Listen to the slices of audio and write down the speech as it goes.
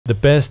The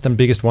best and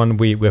biggest one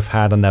we've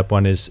had on that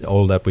one is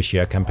All That We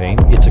Share campaign.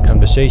 It's a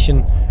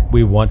conversation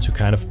we want to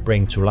kind of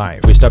bring to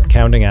life. We stopped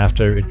counting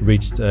after it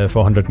reached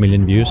 400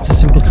 million views. It's a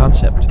simple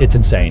concept. It's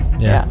insane.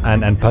 Yeah.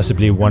 And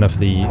possibly one of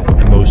the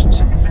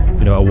most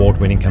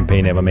award-winning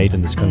campaign ever made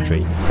in this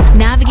country.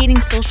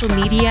 Navigating social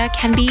media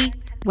can be,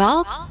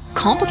 well,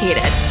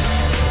 complicated.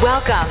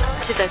 Welcome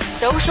to the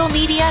Social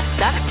Media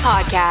Sucks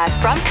podcast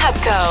from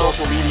Cubco.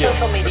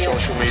 Social media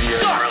really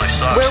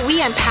sucks. Where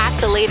we unpack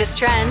the latest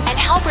trends and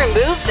help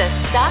remove the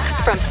suck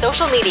from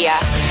social media.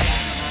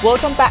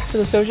 Welcome back to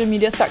the Social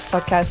Media Sucks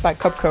podcast by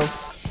Cubco.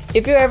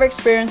 If you ever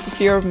experienced the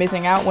fear of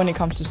missing out when it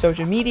comes to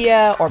social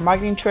media or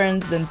marketing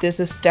trends, then this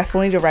is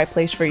definitely the right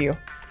place for you.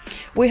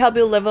 We help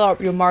you level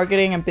up your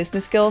marketing and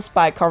business skills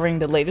by covering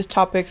the latest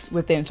topics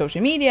within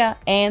social media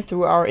and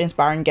through our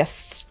inspiring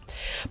guests.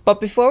 But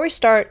before we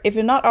start, if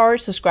you're not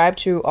already subscribed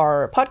to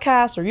our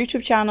podcast or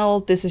YouTube channel,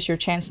 this is your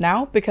chance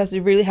now, because it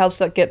really helps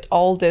us get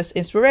all this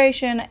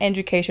inspiration and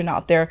education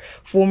out there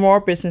for more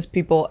business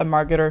people and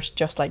marketers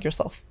just like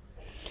yourself.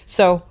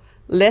 So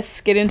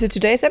let's get into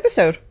today's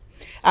episode.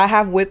 I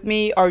have with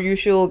me our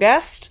usual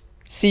guest,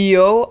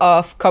 CEO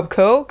of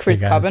Cubco,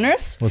 Chris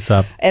Cobbeners. What's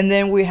up? And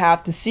then we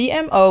have the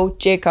CMO,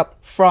 Jacob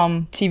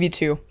from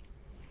TV2.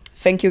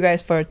 Thank you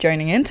guys for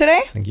joining in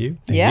today. Thank you.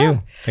 Thank you.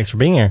 Thanks for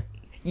being here.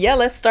 Yeah,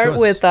 let's start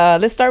with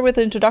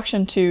the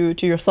introduction to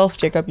yourself,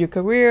 Jacob. Your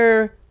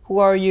career, who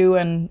are you,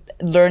 and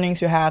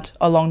learnings you had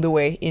along the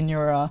way in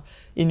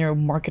your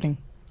marketing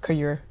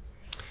career.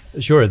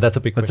 Sure, that's a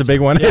big question. That's a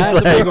big one. Yeah,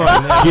 it's a big one.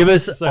 Yeah. Give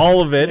us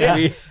all of it.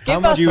 Yeah. How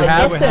much do you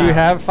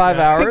have 5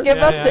 hours? Give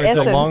us the It's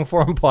essence. a long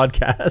form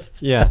podcast.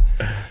 Yeah.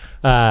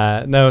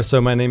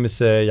 So my name is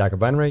Jacob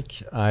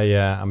Weinreich.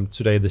 I'm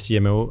today the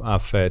CMO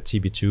of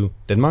TV2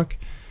 Denmark,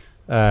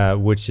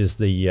 which is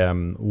the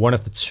one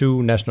of the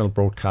two national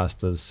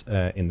broadcasters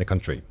in the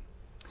country.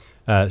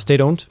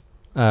 State-owned,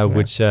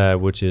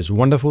 which is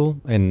wonderful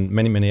in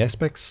many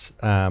aspects,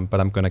 but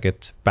I'm going to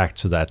get back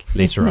to that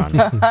later on.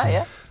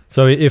 Yeah.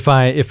 So if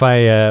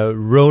I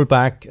roll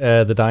back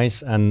the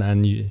dice and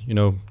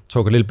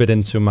talk a little bit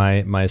into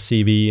my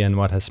CV and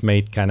what has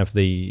made kind of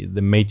the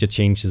major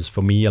changes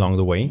for me along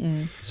the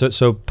way.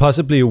 So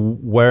possibly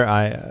where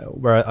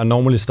I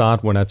normally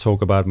start when I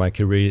talk about my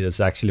career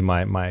is actually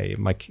my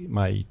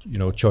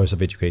choice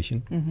of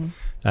education.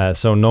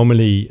 So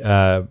normally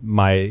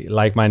my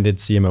like-minded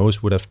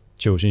CMOs would have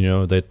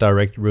chosen the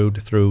direct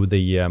route through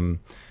the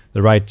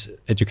right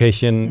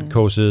education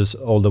courses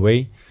all the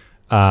way.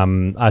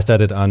 I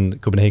started on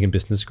Copenhagen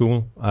Business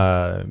School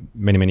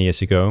many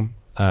years ago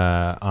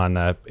on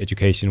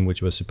education,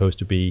 which was supposed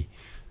to be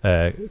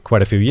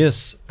quite a few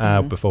years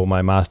before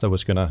my master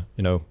was gonna,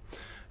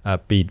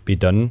 be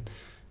done.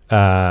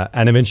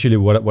 And eventually,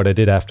 what I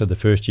did after the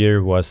first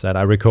year was that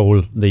I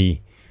recall the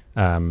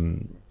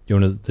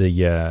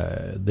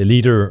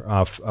leader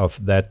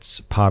of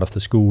that part of the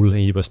school.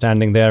 He was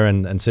standing there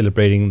and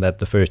celebrating that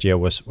the first year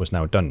was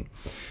now done.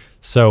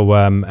 So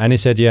and he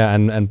said,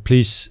 and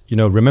please,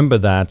 remember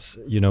that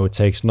it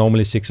takes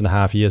normally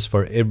 6.5 years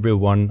for every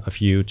one of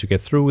you to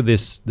get through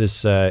this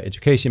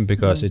education,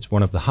 because it's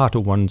one of the harder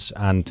ones,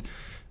 and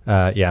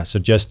so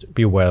just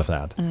be aware of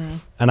that.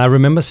 And I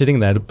remember sitting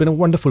there. It'd been a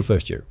wonderful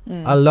first year.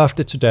 I loved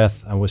it to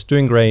death. I was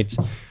doing great,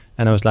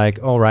 and I was like,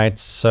 all right,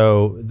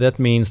 so that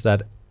means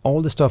that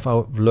all the stuff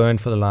I've learned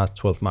for the last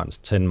 12 months,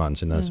 10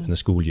 months in a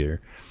school year,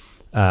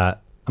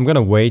 I'm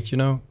gonna wait,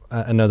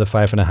 another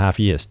 5.5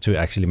 years to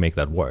actually make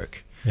that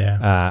work.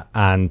 Yeah.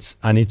 And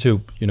I need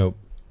to,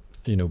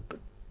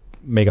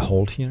 make a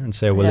halt here and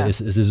say, well, is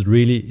this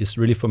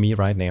really for me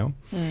right now?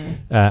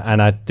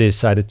 And I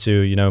decided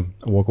to,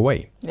 walk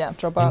away. Yeah,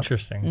 drop out.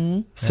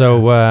 Interesting.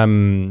 So,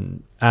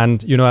 and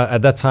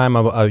at that time,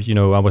 I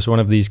was one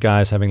of these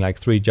guys having like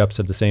 3 jobs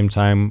at the same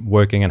time,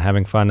 working and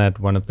having fun at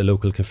one of the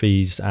local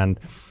cafes, and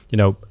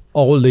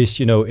all this,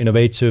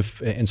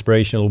 innovative,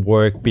 inspirational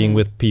work, being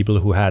with people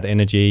who had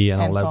energy and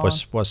all that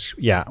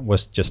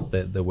was just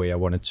the way I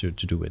wanted to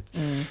do it.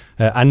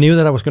 I knew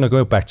that I was going to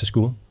go back to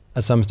school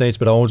at some stage,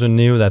 but I also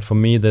knew that for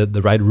me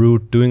the right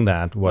route doing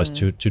that was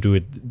to do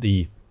it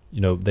the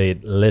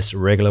less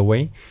regular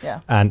way,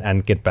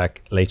 and get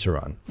back later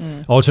on.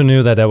 Also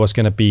knew that I was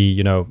going to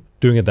be,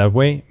 doing it that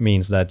way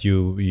means that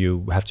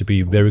you have to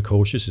be very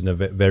cautious and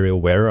very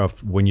aware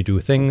of when you do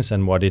things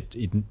and what it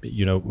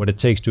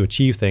takes to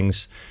achieve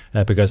things,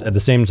 because at the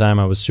same time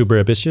I was super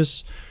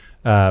ambitious.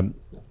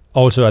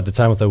 Also at the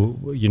time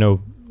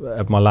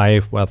of my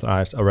life, well,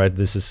 all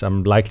right,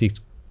 I'm likely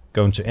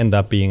going to end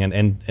up being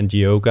an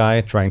NGO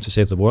guy trying to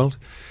save the world.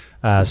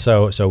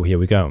 So here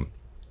we go.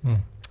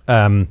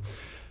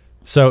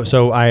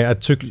 So I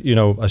took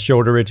a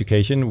shorter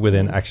education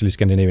within actually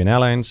Scandinavian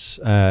Airlines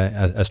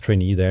as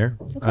trainee there,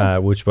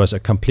 which was a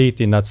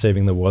completely not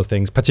saving the world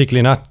things,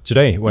 particularly not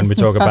today when we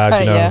talk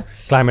about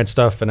climate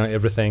stuff and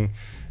everything.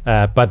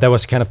 But that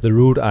was kind of the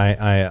route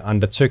I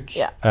undertook.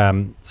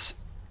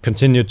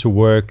 Continued to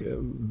work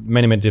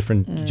many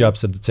different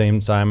jobs at the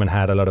same time and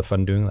had a lot of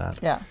fun doing that.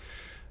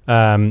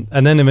 And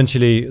then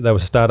eventually there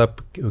was a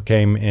startup who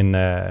came in,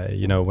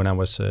 when I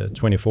was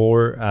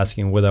 24,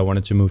 asking whether I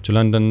wanted to move to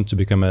London to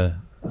become a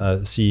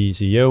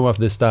CEO of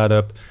this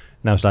startup.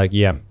 And I was like,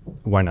 yeah,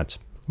 why not?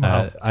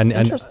 Wow.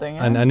 Interesting.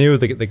 And I knew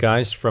the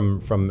guys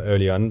from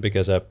early on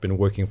because I've been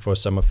working for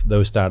some of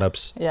those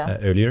startups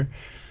earlier.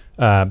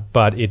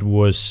 But it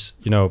was,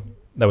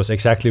 that was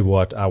exactly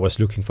what I was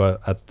looking for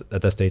at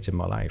that stage in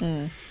my life.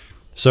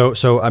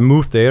 So I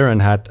moved there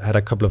and had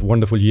a couple of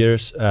wonderful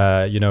years.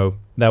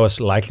 That was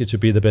likely to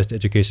be the best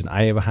education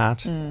I ever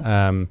had.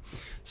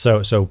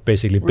 So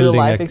basically real building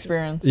life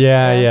experience.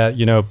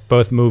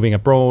 Both moving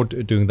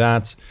abroad, doing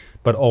that,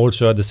 but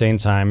also at the same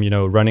time,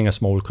 running a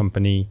small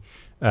company.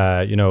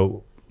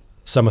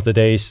 Some of the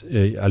days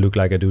I look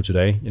like I do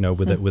today,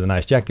 with a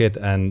nice jacket,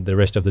 and the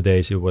rest of the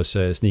days it was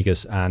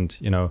sneakers and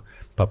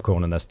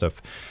popcorn and that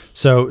stuff.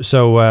 So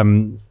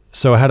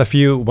I had a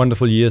few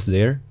wonderful years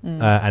there,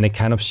 and it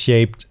kind of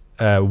shaped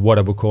what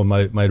I would call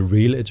my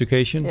real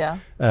education.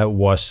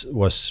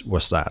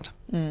 Was that.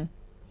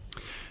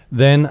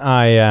 Then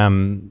I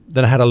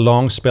had a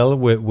long spell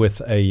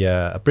with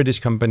a British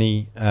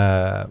company,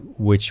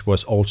 which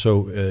was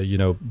also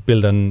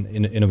built on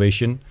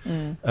innovation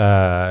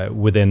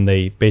within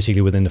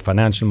the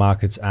financial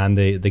markets and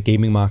the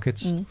gaming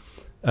markets,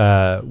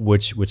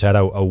 which had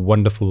a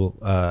wonderful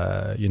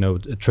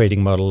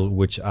trading model,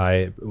 which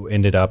I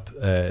ended up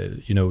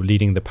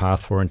leading the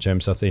path for in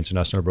terms of the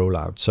international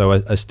rollout. So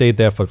I stayed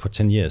there for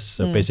 10 years.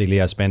 So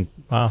basically I spent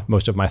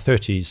most of my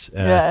 30s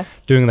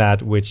doing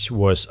that, which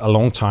was a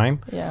long time.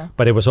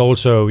 But it was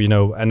also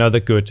another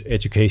good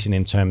education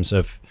in terms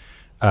of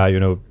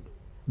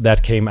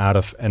that came out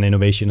of an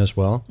innovation as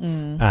well,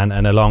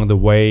 and along the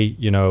way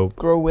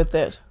grow with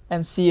it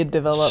and see it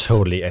develop.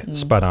 Totally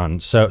spot on.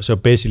 So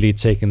basically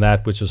taking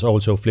that, which was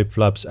also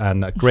flip-flops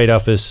and a great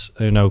office,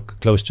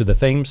 close to the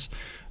Thames,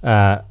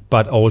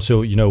 but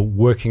also,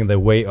 working their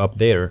way up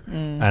there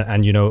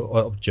and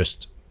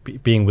just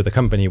being with the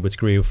company, which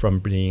grew from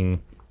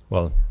being,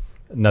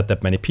 not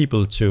that many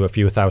people to a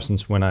few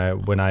thousands when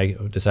I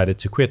decided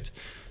to quit.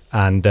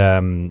 And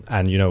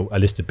a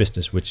listed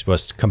business, which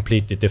was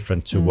completely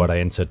different to what I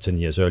entered 10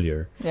 years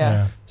earlier.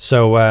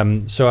 So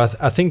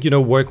I think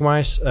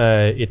work-wise,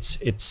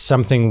 it's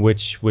something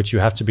which you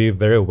have to be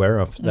very aware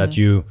of, that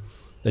you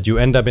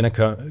end up in a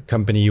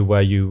company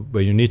where you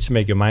need to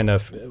make your mind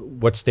of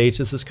what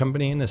stage is this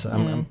company in.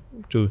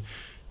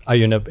 Are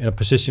you in a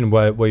position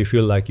where you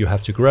feel like you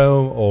have to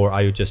grow, or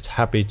are you just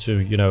happy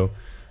to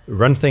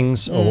run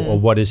things, or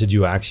what is it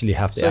you actually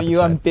have the appetite for?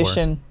 So your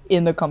ambition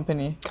in the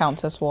company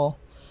counts as well.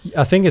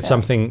 I think it's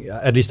something,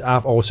 at least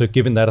I've also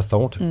given that a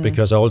thought,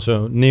 because I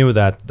also knew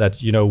that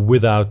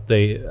without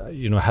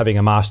the having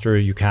a master,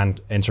 you can't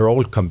enter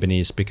all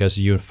companies, because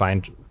you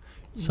find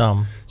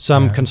some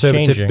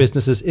conservative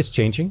businesses it's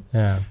changing.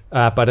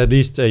 But at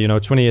least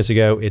 20 years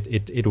ago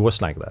it was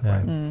like that.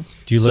 Right?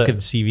 Do you look at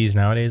CVs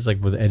nowadays,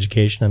 like with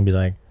education, and be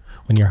like,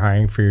 when you're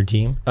hiring for your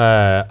team?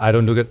 I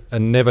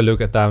never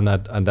look down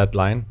at that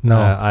line. No,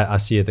 I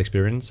see it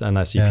experience, and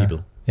I see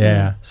people.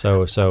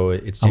 So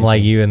it's changing. I'm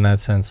like you in that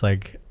sense.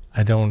 Like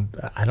I don't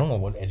know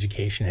what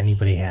education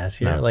anybody has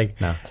here.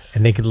 No.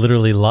 And they could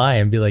literally lie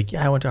and be like,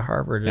 "Yeah, I went to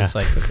Harvard." It's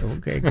like,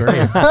 okay,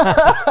 great.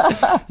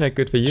 Yeah,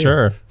 good for you.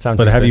 Sure. Sounds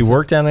but expensive. have you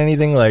worked on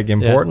anything like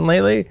important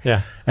lately?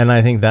 Yeah. And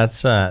I think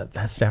that's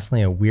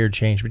definitely a weird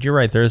change. But you're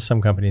right. There's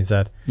some companies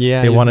that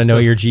they want to know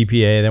your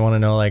GPA. They want to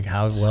know like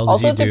how well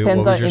also did you do. Also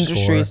depends on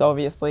industries, score?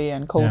 Obviously,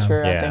 and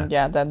culture. I think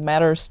that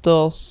matters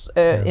still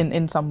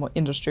in some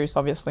industries,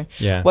 obviously.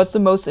 What's the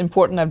most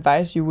important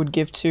advice you would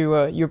give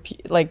to your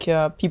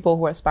people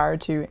who aspire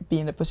to be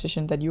in the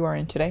position that you are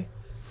in today?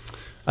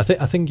 I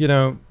think it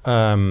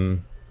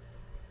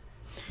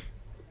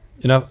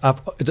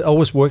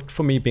always worked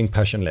for me being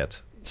passion-led.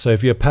 So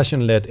if you're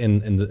passion-led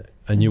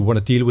and you want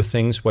to deal with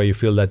things where you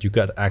feel that you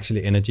got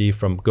actually energy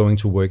from going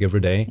to work every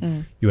day,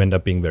 you end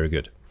up being very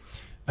good.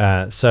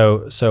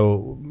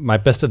 So my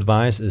best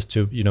advice is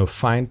to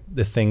find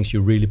the things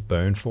you really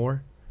burn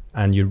for,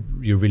 and you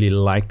really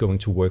like going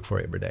to work for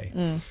every day.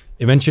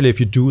 Eventually, if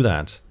you do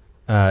that,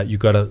 you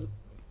got a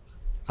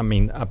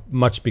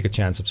much bigger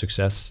chance of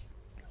success.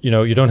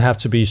 You don't have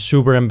to be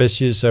super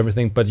ambitious or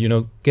everything, but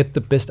get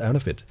the best out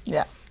of it.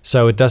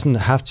 So it doesn't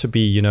have to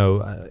be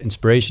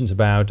aspirations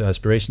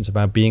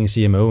about being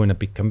CMO in a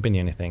big company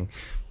or anything,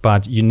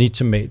 but you need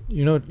to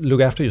look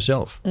after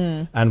yourself.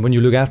 And when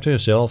you look after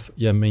yourself,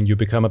 you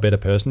become a better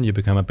person, you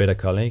become a better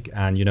colleague,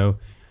 and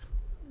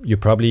you're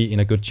probably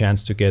in a good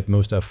chance to get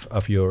most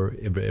of your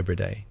every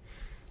day.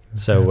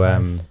 So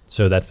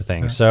so that's the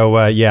thing. So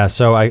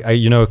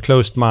I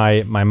closed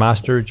my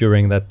master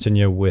during that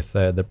tenure with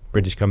the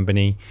British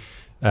company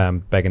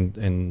back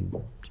in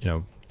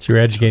So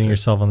you're educating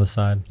yourself on the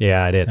side.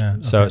 Yeah, I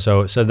did. So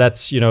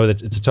that's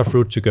it's a tough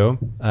route to go.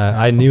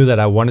 I knew that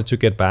I wanted to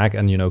get back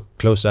and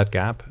close that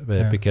gap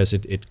because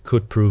it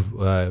could prove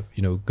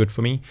good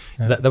for me.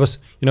 That was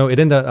it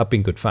ended up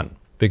being good fun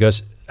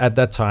because at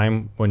that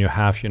time, when you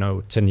have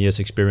 10 years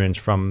experience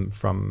from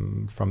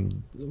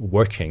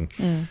working,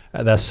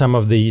 there's some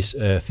of these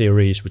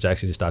theories which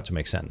actually start to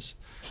make sense.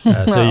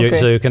 So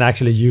you can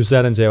actually use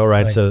that and say, all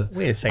right, so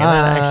wait a second,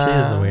 that actually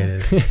is the way it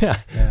is. Yeah.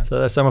 So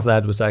there's some of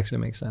that which actually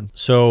makes sense.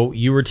 So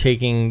you were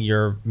taking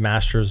your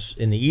master's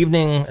in the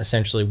evening,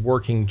 essentially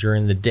working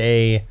during the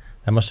day.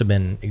 That must have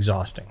been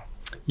exhausting.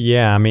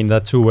 Yeah, I mean, there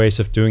are two ways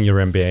of doing your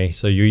MBA.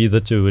 So you either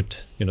do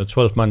it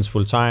 12 months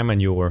full time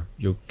and you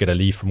get a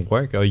leave from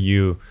work, or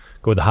you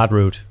go the hard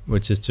route,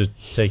 which is to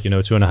take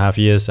 2.5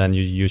 years and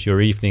you use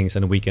your evenings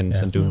and weekends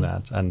and doing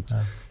that. And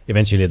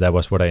eventually that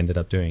was what I ended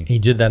up doing. You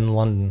did that in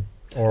London?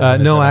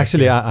 No,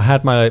 actually, I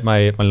had my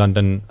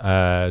London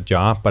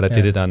job, but I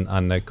did it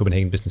on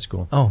Copenhagen Business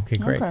School. Oh, okay,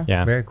 great. Okay.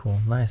 Yeah, very cool.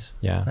 Nice.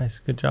 Yeah, nice.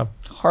 Good job.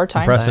 Hard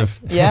times. Impressive.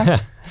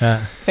 Yeah.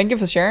 Thank you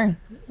for sharing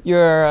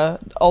your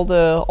all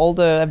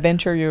the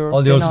adventure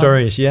all the old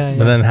stories. Yeah.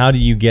 But then, how do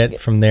you get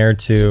from there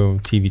to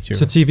TV2?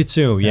 To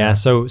TV2, yeah.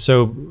 So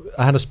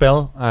I had a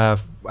spell.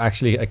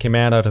 Actually, I came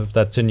out of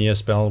that 10-year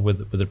spell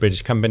with a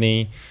British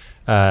company,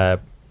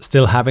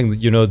 still having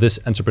this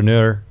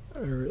entrepreneur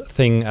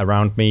thing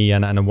around me,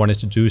 and I wanted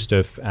to do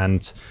stuff,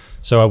 and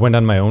so I went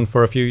on my own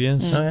for a few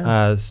years.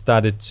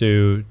 Started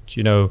to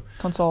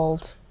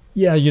consult.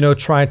 Yeah,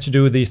 try to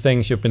do these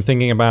things you've been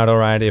thinking about. All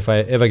right, if I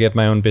ever get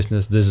my own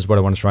business, this is what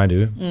I want to try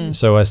to do.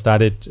 So I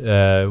started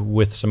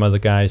with some other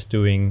guys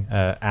doing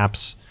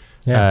apps.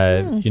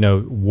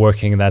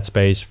 Working in that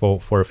space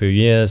for a few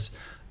years,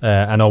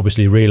 and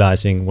obviously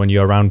realizing when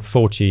you're around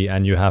 40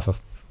 and you have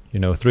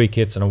 3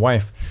 kids and a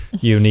wife,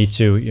 you need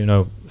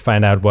to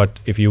find out what,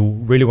 if you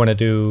really want to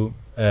do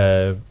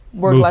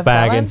move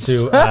back balance.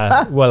 into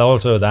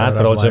also that,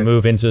 but also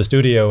move into a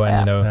studio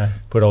and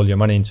put all your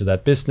money into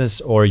that business,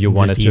 or you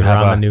wanted to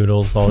have ramen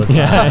noodles all the time.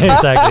 Yeah,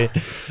 exactly.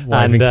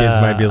 And kids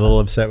might be a little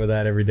upset with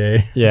that every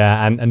day.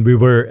 Yeah, and we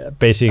were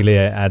basically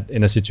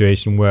in a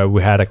situation where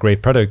we had a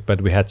great product, but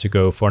we had to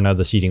go for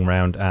another seeding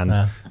round,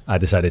 and I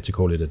decided to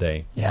call it a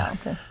day. Yeah,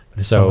 okay. But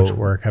it's so much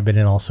work. I've been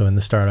also in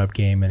the startup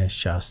game, and it's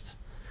just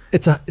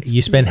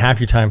you spend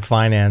half your time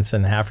finance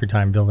and half your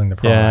time building the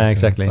product. Yeah,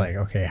 exactly. It's like,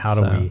 okay, how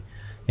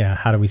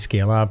do we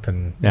scale up,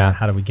 and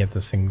how do we get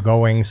this thing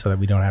going so that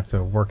we don't have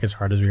to work as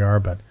hard as we are?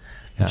 But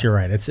you're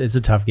right. It's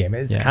a tough game.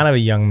 It's kind of a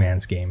young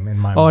man's game in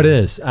my mind. It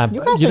is.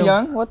 You guys are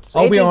young. What's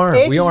age? We are.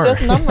 Age is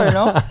just a number,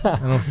 no? I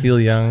don't feel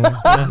young.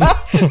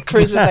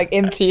 Chris is like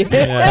empty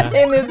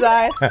in his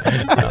eyes.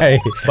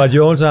 But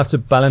you also have to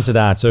balance it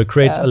out. So it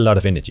creates a lot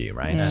of energy,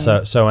 right?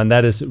 So and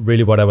that is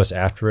really what I was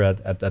after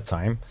at that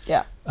time.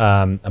 Yeah.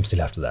 I'm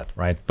still after that,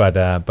 right? But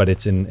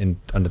it's in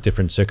under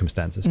different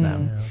circumstances now.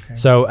 Okay.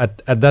 So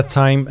at that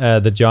time,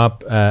 the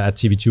job at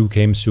TV2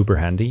 came super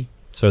handy.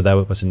 So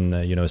that was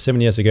in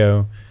 7 years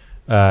ago.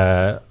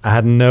 I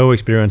had no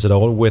experience at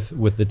all with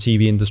the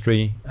TV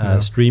industry.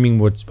 Streaming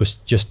was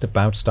just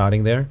about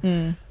starting there.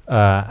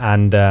 So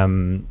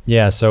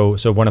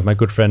one of my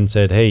good friends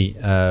said, hey,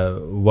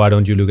 why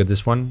don't you look at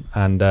this one?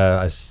 And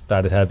I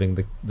started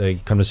having the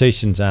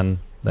conversations, and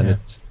then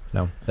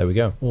there we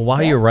go. Well,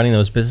 while you're running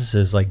those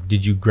businesses, like,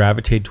 did you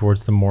gravitate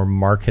towards the more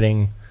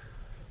marketing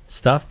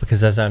stuff?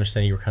 Because as I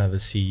understand, you were kind of the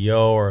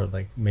CEO, or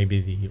like maybe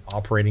the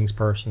operating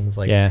persons.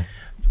 Like,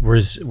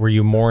 were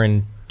you more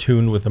in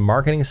tune with the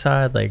marketing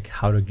side, like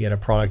how to get a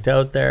product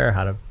out there,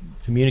 how to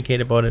communicate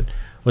about it?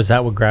 Was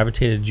that what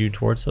gravitated you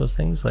towards those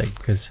things? Like,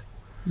 because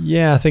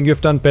I think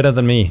you've done better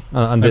than me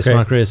on this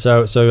one, Chris.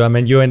 So I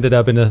mean, you ended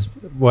up in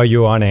where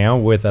you are now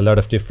with a lot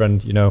of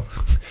different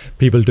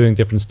people doing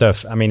different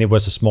stuff. I mean, it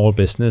was a small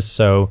business,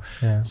 so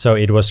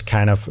it was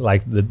kind of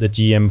like the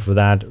GM for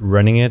that,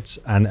 running it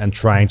and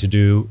trying to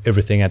do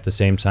everything at the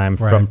same time,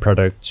 from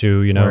product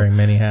to wearing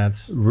many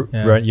hats,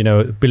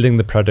 building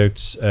the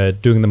products,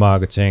 doing the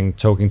marketing,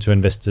 talking to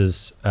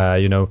investors,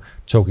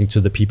 talking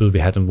to the people we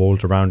had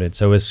involved around it.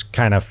 So it's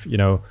kind of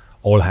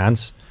all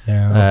hands.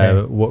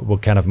 Were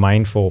kind of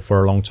mine for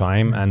a long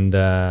time, and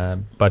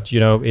but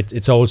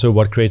it's also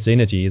what creates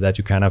energy, that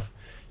you kind of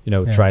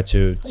try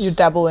to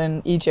dabble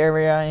in each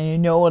area,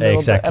 and a little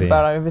bit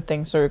about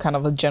everything, so you're kind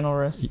of a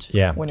generalist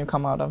when you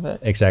come out of it.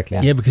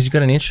 Exactly. Because you've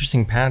got an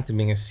interesting path to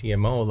being a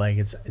CMO. Like,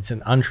 it's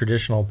an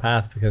untraditional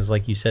path, because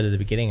like you said at the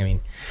beginning, I mean,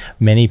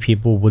 many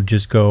people would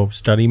just go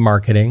study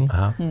marketing.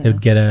 They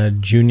would get a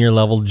junior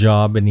level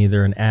job in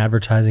either an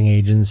advertising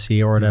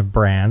agency or at a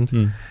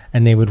brand,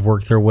 and they would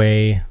work their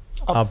way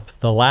up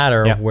the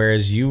ladder,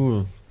 whereas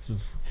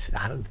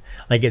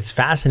it's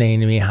fascinating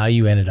to me how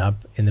you ended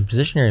up in the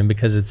position you're in,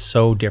 because it's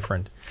so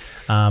different.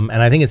 And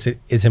I think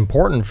it's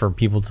important for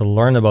people to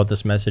learn about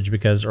this message,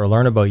 or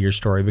learn about your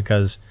story,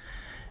 because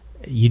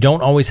you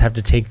don't always have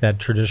to take that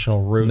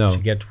traditional route to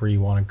get to where you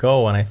want to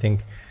go. And I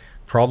think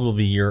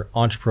probably your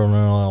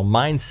entrepreneurial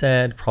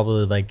mindset,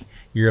 probably like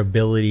your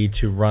ability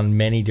to run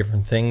many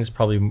different things,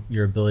 probably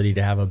your ability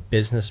to have a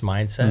business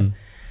mindset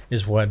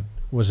is what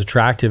was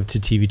attractive to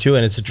TV2,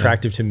 and it's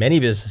attractive to many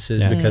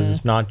businesses, because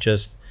it's not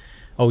just,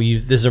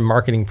 this is a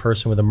marketing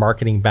person with a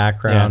marketing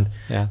background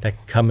that can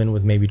come in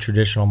with maybe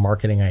traditional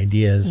marketing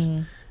ideas.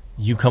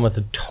 you come with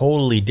a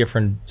totally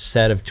different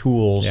set of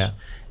tools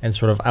and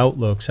sort of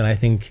outlooks, and I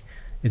think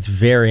it's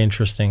very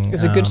interesting.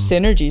 It's a good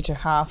synergy to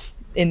have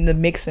in the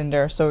mix in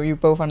there, so you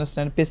both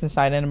understand the business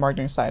side and the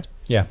marketing side.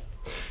 Yeah,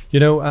 you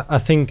know, I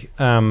think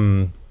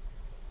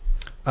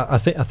I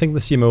think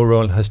the CMO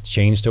role has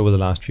changed over the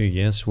last few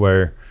years.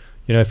 Where,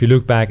 you know, if you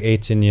look back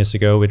 18 years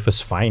ago, it was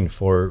fine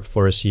for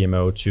a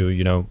CMO to,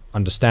 you know,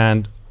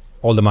 understand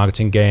all the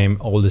marketing game,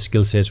 all the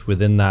skill sets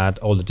within that,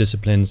 all the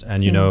disciplines,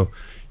 and you know,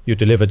 you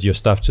delivered your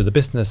stuff to the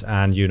business,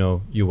 and you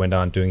know, you went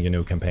on doing your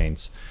new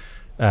campaigns.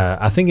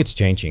 I think it's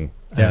changing.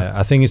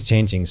 I think it's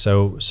changing.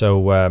 So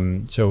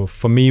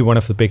for me, one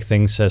of the big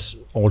things has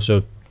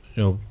also,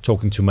 you know,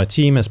 talking to my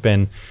team has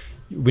been,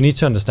 we need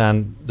to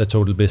understand the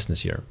total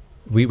business here.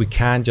 We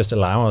can't just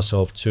allow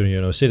ourselves to,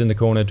 you know, sit in the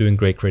corner doing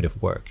great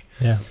creative work.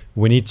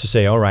 We need to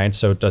say, all right,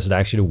 so does it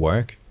actually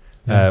work?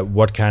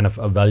 What kind of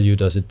a value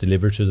does it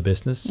deliver to the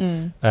business?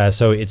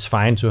 So it's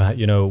fine to,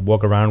 you know,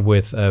 walk around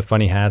with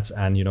funny hats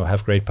and, you know,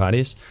 have great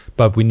parties,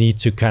 but we need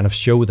to kind of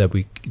show that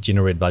we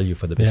generate value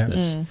for the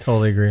business.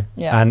 Totally agree.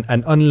 And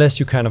unless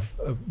you kind of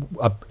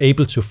are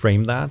able to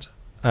frame that,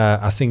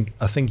 I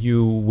think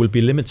you will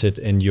be limited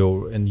in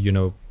your, you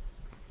know,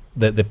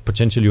 the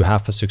potential you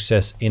have for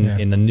success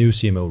in a new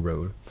CMO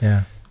role.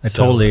 I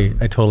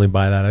totally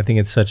buy that. I think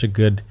it's such a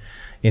good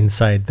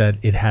insight that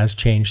it has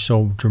changed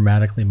so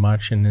dramatically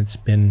much, and it's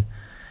been,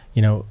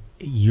 you know,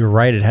 you're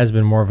right, it has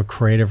been more of a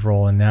creative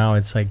role, and now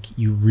it's like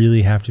you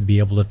really have to be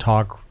able to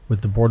talk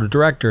with the board of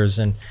directors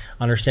and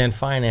understand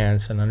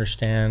finance and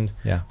understand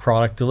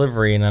product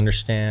delivery and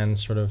understand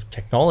sort of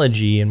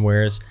technology and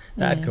where's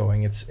that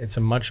going. It's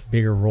a much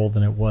bigger role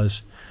than it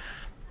was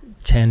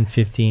 10,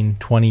 15,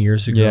 20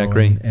 years ago. Yeah, I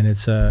agree. And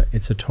it's a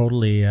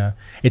totally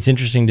it's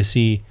interesting to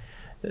see,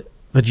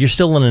 but you're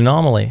still an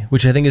anomaly,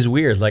 which I think is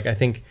weird. Like, I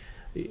think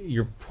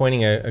you're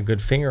pointing a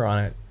good finger on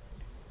it.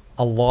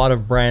 A lot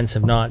of brands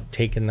have not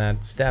taken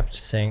that step to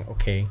saying,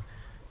 okay,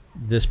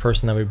 this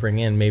person that we bring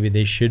in, maybe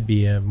they should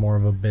be more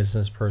of a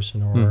business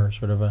person or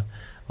sort of a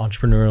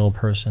entrepreneurial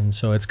person.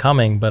 So it's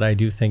coming, but I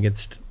do think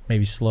it's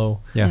maybe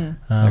slow. I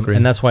agree.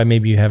 And that's why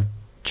maybe you have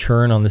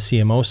churn on the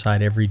CMO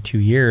side every 2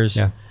 years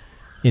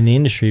in the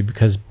industry,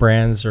 because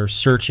brands are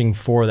searching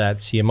for that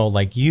CMO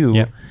like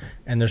you,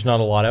 and there's not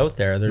a lot out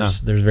there.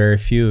 There's very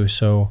few.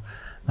 So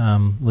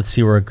let's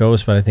see where it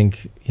goes, but I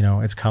think, you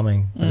know, it's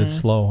coming, but it's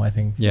slow, I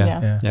think.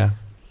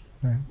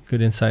 Right.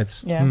 Good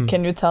insights.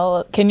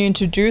 Can you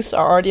introduce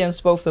our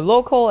audience, both the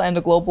local and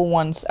the global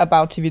ones,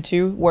 about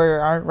TV2, where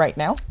you are right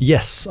now?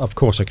 Yes, of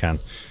course I can.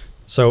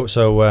 So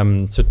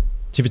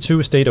TV2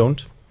 is state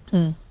owned.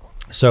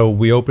 So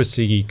we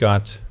obviously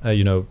got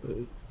you know,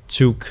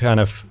 two kind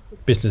of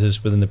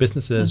businesses within the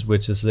businesses,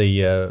 which is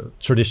the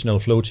traditional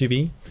Flow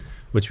TV,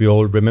 which we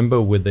all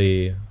remember with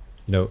the,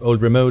 you know,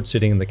 old remote,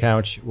 sitting on the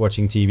couch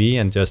watching TV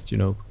and just, you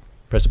know,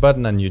 press a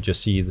button and you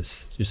just see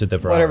this, you sit there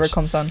for whatever hours.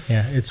 comes on.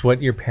 It's what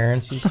your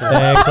parents used to do.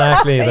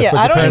 Exactly. That's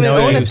what I don't parents even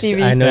own a use.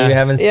 TV. I know you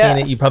haven't seen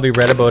it. You probably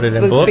read about it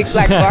in The books. big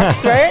black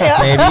box, right?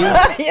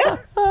 Maybe.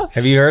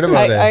 Have you heard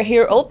about it? I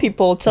hear old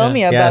people tell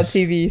me about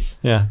TVs.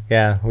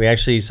 Yeah, we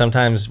actually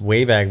sometimes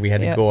way back we had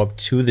to go up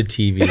to the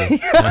TV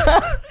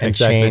and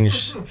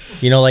change.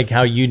 You know, like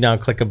how you now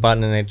click a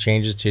button and it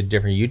changes to a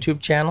different YouTube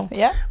channel.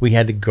 We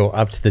had to go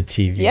up to the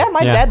TV.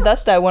 My dad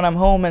does that when I'm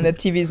home and the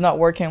TV is not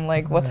working. I'm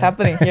like, what's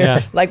happening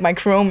here? Like my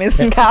Chrome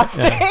isn't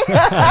casting.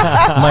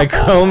 My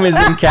Chrome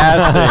isn't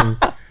casting.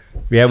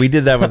 Yeah, we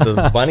did that with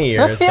the bunny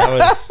ears. That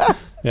was.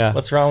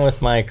 What's wrong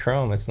with my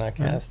Chrome? It's not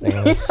casting.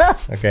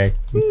 Okay,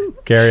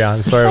 carry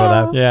on. Sorry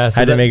about that. So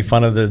I had to make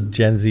fun of the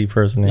Gen Z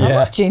person here. I'm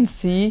not Gen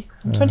Z.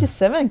 I'm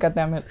 27.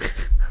 Goddammit.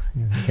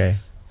 Okay.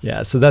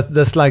 Yeah, so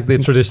that's like the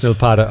traditional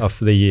part of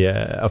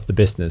the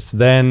business.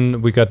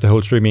 Then we got the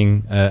whole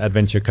streaming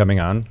adventure coming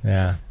on.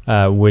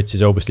 Which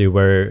is obviously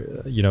where,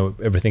 you know,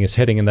 everything is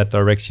heading in that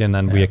direction,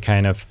 and we are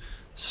kind of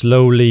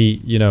slowly,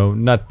 you know,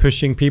 not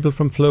pushing people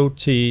from Flow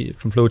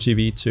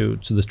TV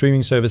to the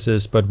streaming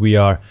services, but we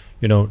are,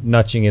 you know,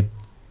 nudging it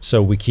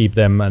so we keep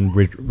them and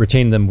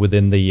retain them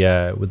within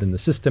the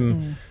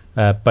system.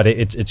 But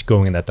it's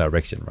going in that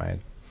direction, right?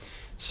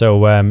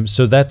 So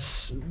so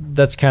that's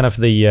kind of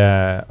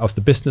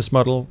the business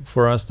model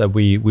for us, that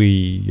we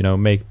you know,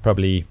 make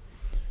probably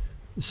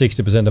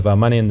 60% of our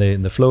money in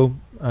the Flow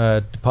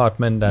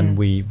department, and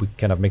we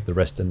kind of make the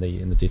rest in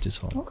the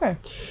digital. Okay,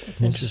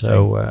 that's interesting.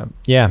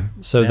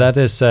 So that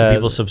is so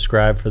people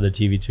subscribe for the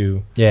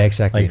TV2.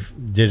 Exactly.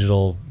 Like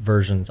digital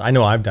versions. I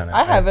know I've done it.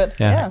 I have it.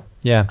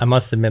 Yeah. I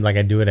must admit, like,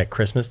 I do it at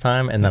Christmas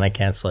time and then I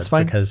cancel it. It's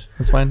fine. Because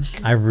it's fine.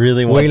 I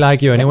really want. We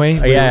like you anyway.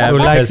 We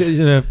like to,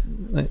 you know.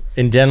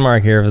 In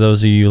Denmark here, for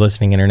those of you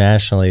listening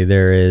internationally,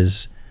 there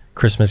is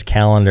Christmas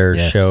calendar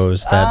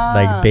shows that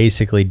like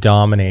basically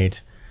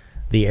dominate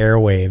the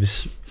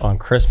airwaves on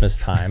Christmas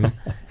time.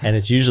 And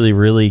it's usually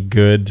really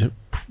good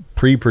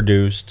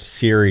pre-produced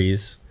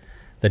series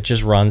that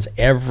just runs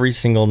every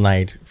single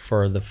night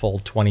for the full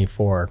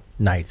 24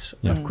 nights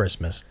of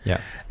Christmas.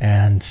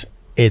 And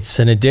it's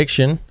an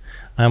addiction.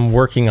 I'm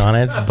working on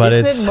it, but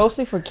Isn't it's it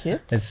mostly for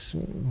kids?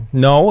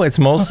 it's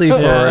mostly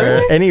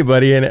for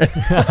anybody in it.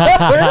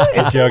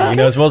 Just joking.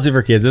 No, it's mostly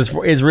for kids.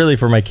 It's really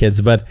for my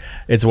kids, but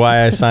it's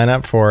why I sign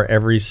up for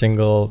every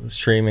single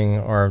streaming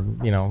or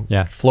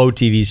Flow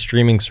TV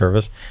streaming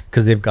service,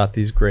 because they've got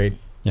these great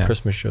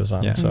Christmas shows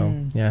on. So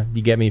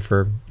you get me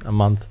for a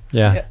month,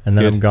 and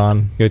then I'm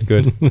gone.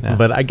 Good. Yeah.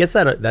 But I guess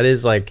that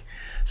is like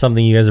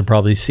something you guys have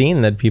probably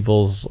seen, that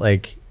people's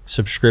like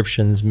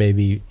subscriptions may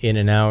be in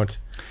and out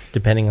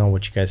depending on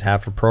what you guys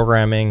have for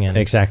programming. And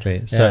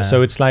exactly.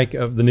 So it's like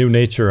the new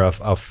nature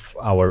of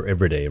our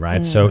everyday,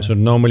 right? So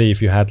normally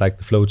if you had like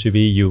the Flow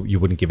TV, you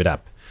wouldn't give it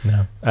up.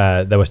 No.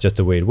 That was just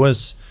the way it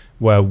was.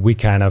 Where we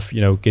kind of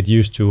get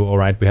used to, all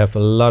right, we have a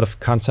lot of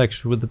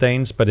contact with the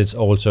Danes, but it's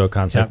also a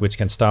contact which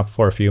can stop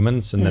for a few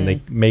months, and then they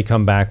may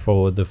come back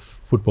for the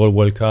Football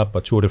World Cup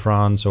or Tour de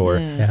France or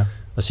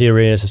a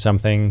series or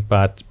something.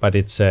 But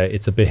it's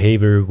a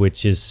behavior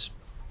which is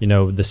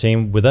the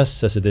same with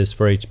us as it is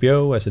for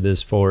HBO, as it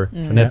is for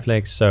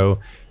Netflix. So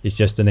it's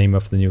just the name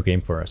of the new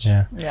game for us.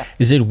 Yeah.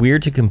 Is it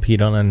weird to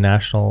compete on a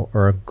national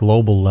or a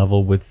global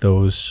level with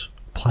those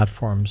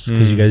platforms?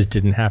 Because you guys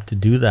didn't have to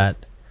do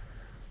that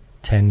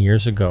 10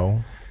 years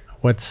ago.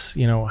 What's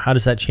how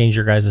does that change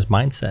your guys'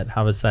 mindset?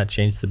 How does that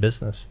change the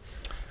business?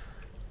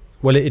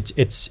 Well,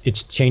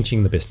 it's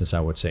changing the business,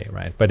 I would say,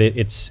 right? But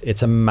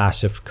it's a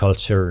massive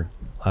culture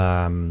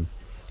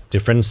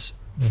difference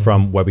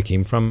from where we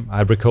came from.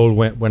 I recall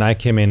when I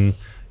came in,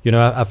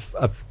 I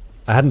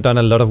hadn't done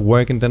a lot of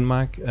work in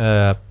Denmark.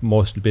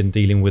 Mostly been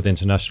dealing with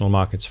international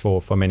markets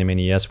for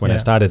many years when I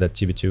started at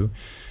TV2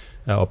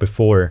 or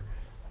before.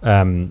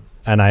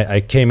 And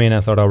I came in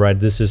and thought, all right,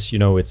 this is,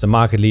 it's a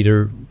market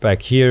leader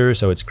back here,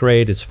 so it's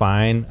great, it's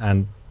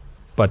fine.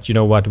 But you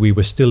know what, we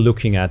were still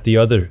looking at the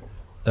other,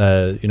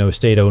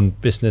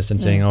 state-owned business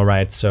and saying, all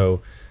right,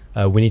 so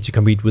we need to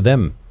compete with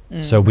them.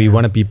 So we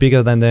want to be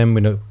bigger than them.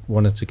 We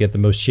wanted to get the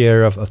most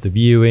share of the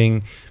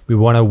viewing. We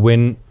want to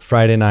win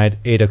Friday night,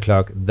 8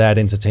 o'clock, that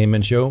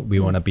entertainment show. We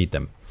want to beat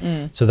them.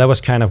 So that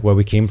was kind of where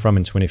we came from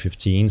in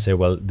 2015. Say,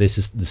 well,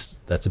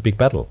 that's a big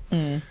battle.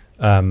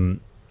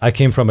 I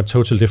came from a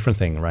total different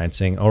thing, right?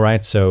 Saying, all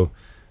right, so,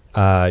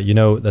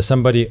 there's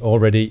somebody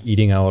already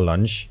eating our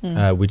lunch.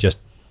 We're just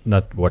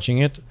not watching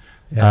it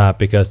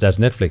because that's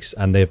Netflix.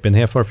 And they've been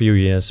here for a few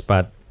years,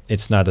 but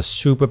it's not a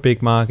super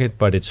big market,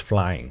 but it's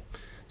flying.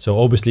 So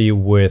obviously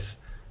with,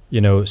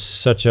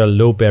 such a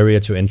low barrier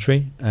to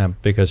entry,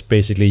 because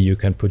basically you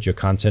can put your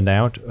content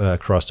out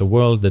across the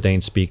world. The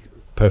Danes speak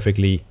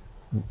perfectly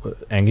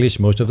English,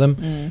 most of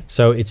them.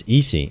 So it's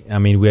easy. I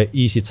mean, we're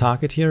easy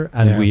target here,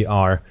 and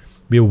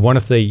we're one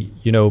of the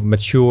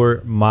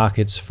mature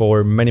markets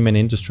for many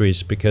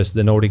industries, because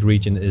the Nordic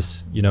region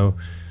is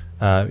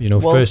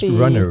first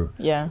runner.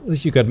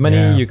 You got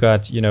money, you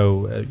got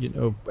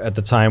at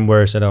the time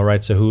where I said, all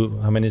right, so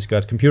how many's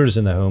got computers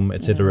in their home,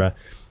 etc.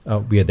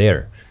 We are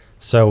there.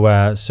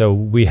 So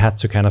we had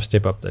to kind of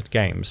step up that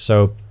game.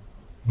 So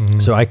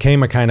I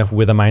came kind of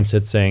with a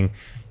mindset saying,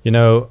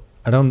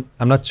 I'm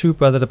not too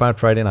bothered about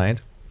Friday night.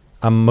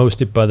 I'm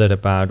mostly bothered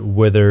about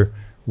whether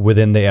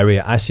within the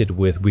area I sit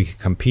with, we can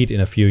compete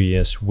in a few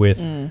years with,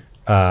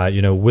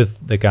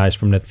 with the guys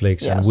from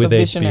Netflix and with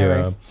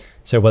HBO.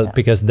 So,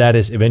 because that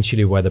is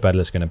eventually where the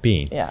battle is going to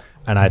be.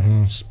 And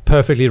I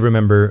perfectly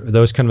remember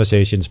those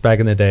conversations back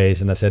in the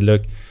days. And I said,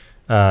 look,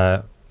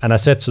 and I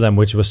said to them,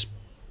 which was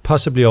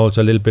possibly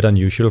also a little bit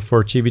unusual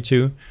for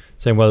TV2,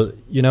 saying, well,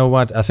 you know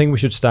what, I think we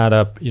should start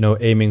up,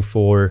 aiming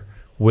for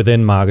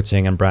within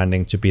marketing and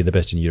branding to be the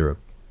best in Europe.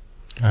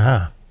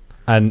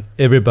 And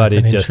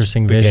everybody just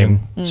became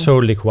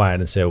totally quiet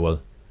and said,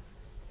 well,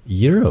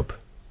 Europe?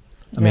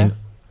 I mean,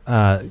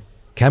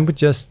 can we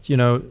just,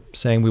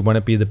 saying we want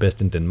to be the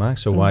best in Denmark,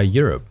 so why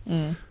Europe?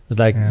 It's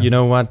like, you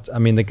know what? I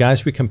mean, the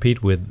guys we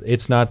compete with,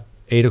 it's not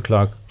 8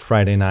 o'clock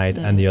Friday night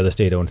and the other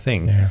state-owned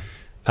thing.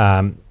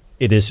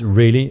 It is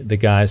really the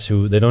guys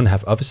who, they don't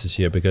have offices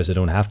here because they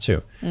don't have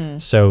to.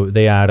 So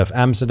they are out of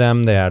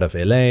Amsterdam, they're out of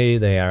LA,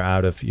 they are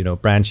out of,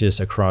 branches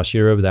across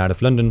Europe, they're out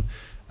of London.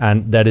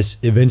 And that is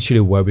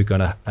eventually where we're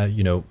gonna,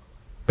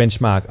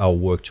 benchmark our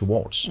work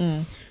towards.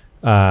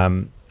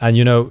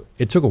 And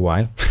it took a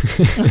while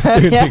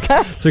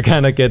to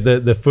kind of get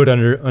the foot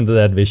under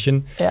that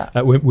vision.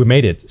 We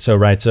made it.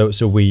 So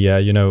so we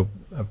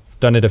have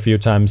done it a few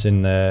times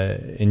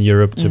in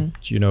Europe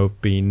to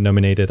be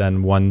nominated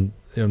and won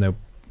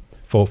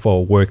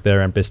for work there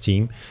and best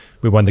team.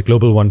 We won the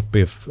global one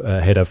with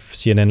head of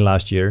CNN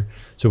last year.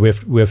 So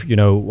we've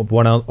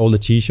won all the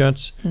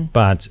T-shirts,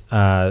 but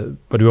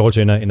we're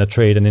also in a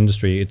trade and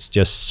industry. It's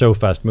just so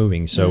fast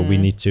moving. So we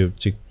need to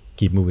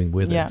keep moving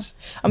with it.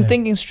 I'm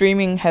thinking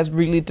streaming has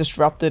really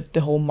disrupted the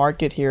whole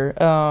market here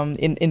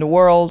in the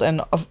world,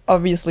 and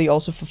obviously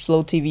also for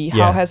Flow TV.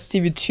 How has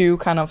TV2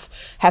 kind of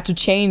had to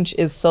change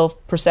its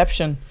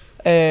self-perception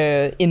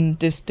in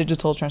this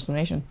digital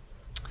transformation?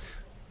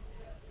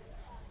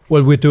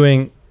 Well, we're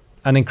doing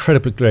an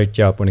incredibly great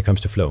job when it comes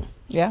to Flow.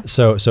 Yeah.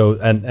 So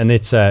and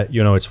it's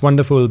it's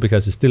wonderful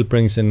because it still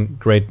brings in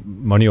great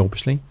money,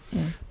 obviously,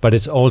 but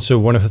it's also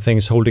one of the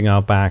things holding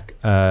us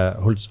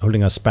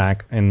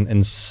back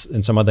in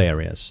some other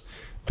areas,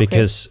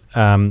 because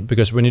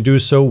when you do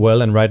so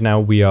well, and right now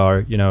we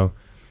are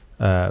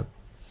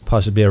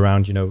possibly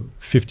around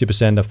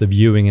 50% of the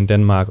viewing in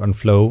Denmark on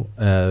Flow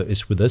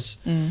is with us.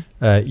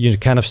 You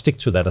kind of stick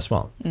to that as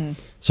well.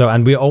 So,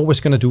 and we're always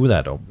going to do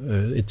that.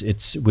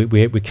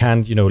 We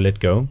can't let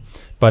go,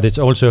 but it's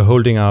also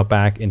holding our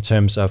back in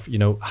terms of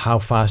how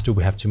fast do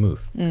we have to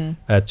move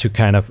to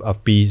kind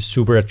of be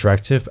super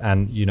attractive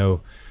and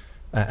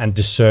and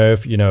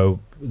deserve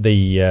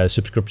the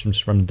subscriptions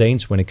from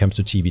Danes when it comes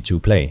to TV2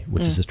 Play,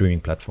 which is a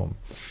streaming platform.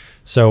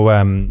 So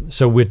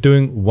we're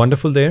doing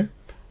wonderful there.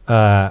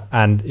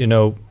 And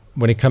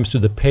when it comes to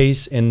the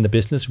pace in the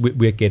business,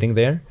 we're getting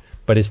there,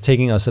 but it's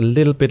taking us a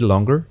little bit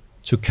longer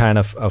to kind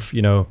of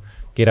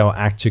get our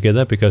act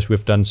together, because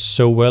we've done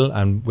so well,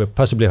 and we've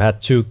possibly had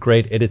 2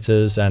 great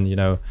editors and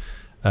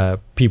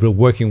people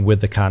working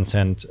with the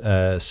content.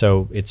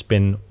 So it's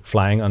been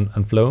flying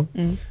on Flow.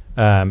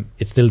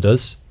 It still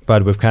does,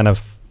 but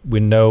we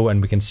know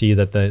and we can see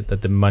that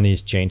the money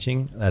is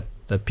changing. That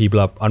people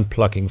are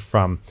unplugging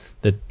from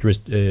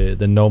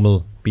the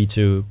normal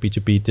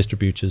B2B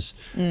distributors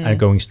and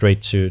going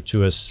straight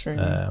to us,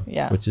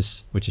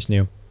 which is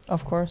new.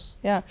 Of course,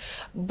 yeah.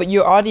 But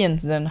your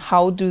audience then,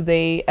 how do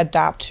they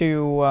adapt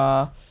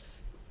to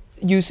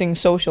using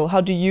social?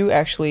 How do you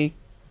actually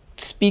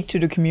speak to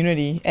the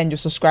community and your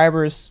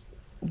subscribers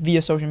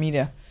via social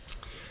media?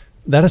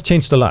 That has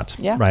changed a lot,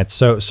 right?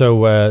 So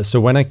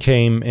when I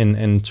came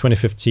in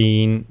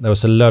 2015, there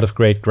was a lot of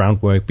great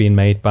groundwork being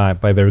made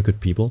by very good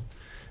people.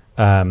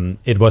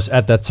 It was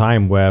at that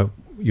time where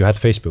you had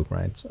Facebook,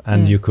 right?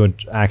 And you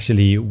could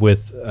actually,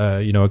 with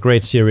a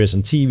great series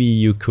on TV,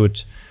 you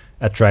could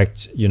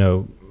attract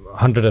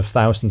hundreds of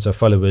thousands of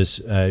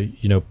followers.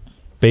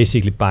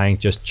 Basically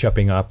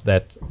chopping up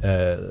that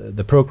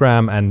the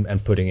program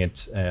and putting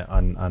it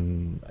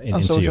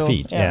into social, your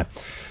feed. Yeah.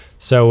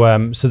 So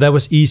that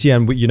was easy,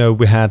 and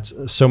we had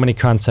so many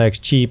contacts,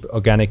 cheap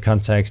organic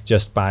contacts,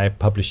 just by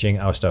publishing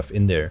our stuff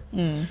in there.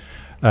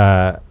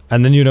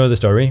 And then the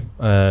story,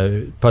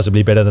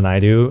 possibly better than I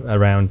do,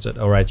 around,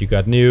 all right, you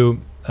got new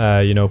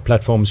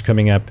platforms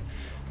coming up,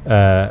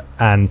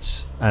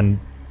 and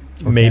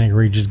organic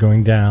reach is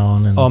going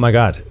down. And oh my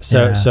God!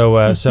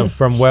 So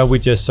from where we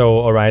just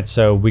saw, all right,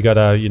 so we got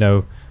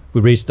we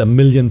reached 1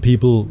 million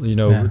people,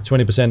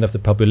 20% of the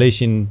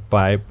population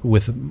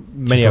with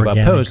many of our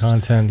posts.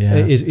 Content,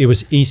 it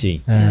was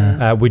easy.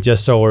 We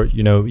just saw,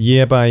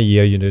 year by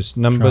year,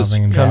 numbers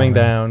coming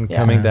down.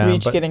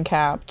 Reach getting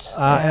capped.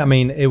 I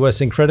mean, it was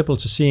incredible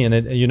to see, and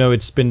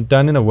it's been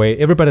done in a way.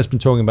 Everybody's been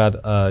talking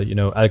about,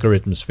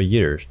 algorithms for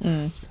years,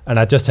 and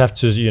I just have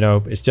to,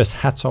 it's just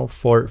hats off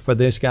for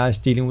these guys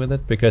dealing with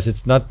it, because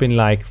it's not been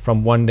like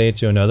from one day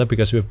to another,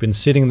 because we've been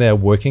sitting there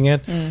working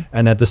it,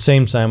 and at the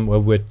same time where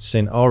we're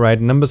saying, all right,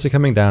 numbers are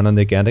coming down on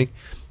the organic.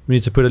 We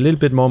need to put a little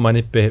bit more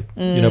money,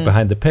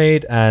 behind the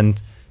paid.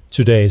 And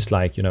today it's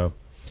like,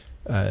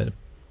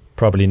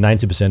 probably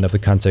 90% of the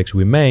contacts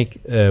we make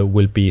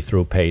will be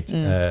through paid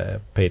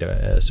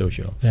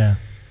social. Yeah.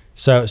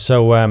 So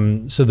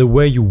the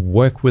way you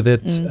work with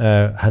it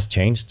has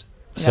changed.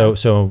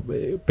 So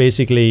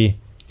basically,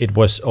 it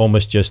was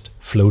almost just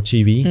Flow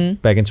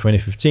TV back in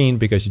 2015,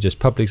 because you just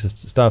publish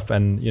stuff,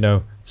 and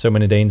so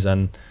many Danes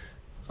on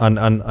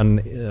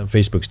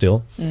Facebook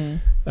still,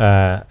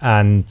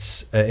 and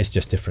it's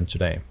just different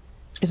today.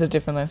 It's a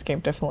different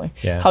landscape, definitely.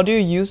 Yeah. How do you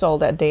use all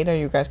that data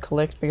you guys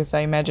collect? Because I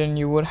imagine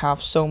you would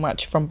have so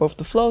much from both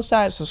the Flow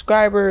side,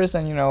 subscribers,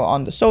 and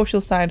on the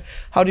social side.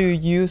 How do you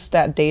use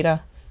that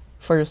data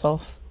for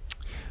yourself?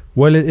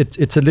 Well,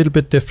 it's a little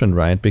bit different,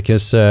 right?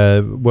 Because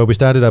we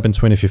started up in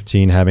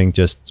 2015 having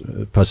just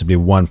possibly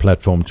one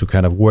platform to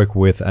kind of work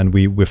with, and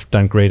we've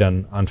done great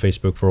on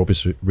Facebook for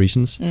obvious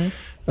reasons.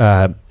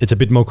 It's a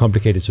bit more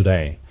complicated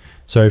today.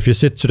 So if you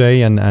sit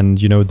today and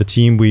the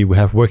team we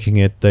have working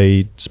it,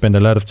 they spend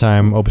a lot of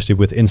time obviously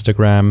with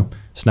Instagram,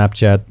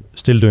 Snapchat,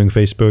 still doing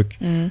Facebook.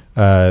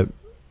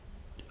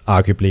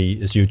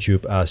 Arguably is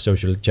YouTube a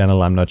social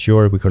channel? I'm not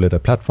sure. We call it a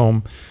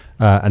platform,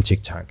 and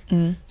TikTok.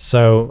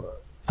 So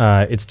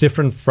it's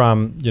different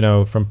from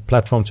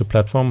platform to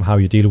platform how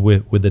you deal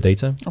with the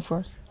data. Of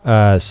course.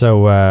 But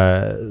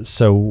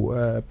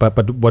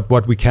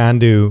what we can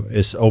do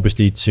is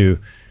obviously to,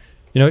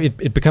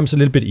 it becomes a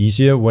little bit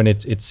easier when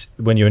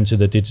when you're into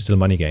the digital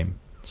money game.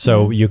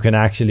 So you can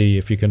actually,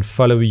 if you can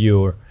follow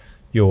your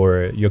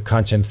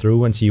content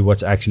through and see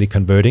what's actually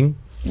converting,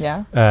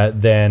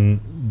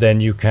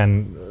 then you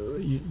can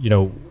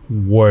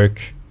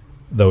work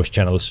those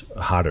channels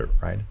harder,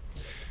 right?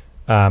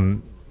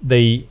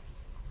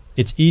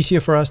 It's easier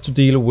for us to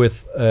deal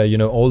with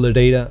all the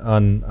data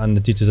on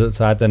the digital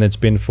side than it's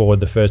been for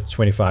the first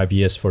 25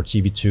 years for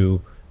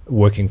TV2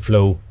 working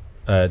Flow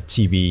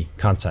TV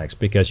contacts,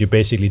 because you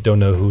basically don't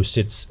know who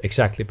sits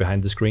exactly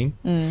behind the screen.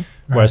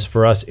 Whereas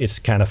for us, it's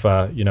kind of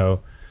a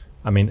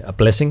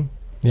blessing,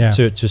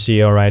 to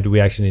see, all right, we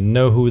actually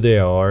know who they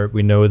are.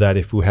 We know that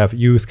if we have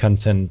youth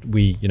content,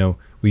 we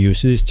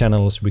use these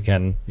channels, we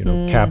can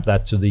cap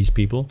that to these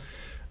people.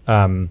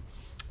 And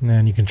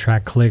you can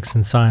track clicks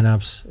and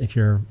signups if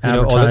you're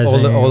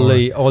advertising.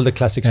 All the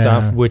classic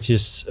stuff, which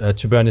is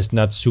to be honest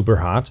not super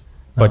hard,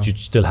 but you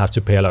still have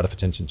to pay a lot of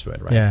attention to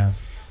it, right? Yeah.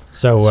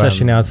 So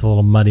especially now it's a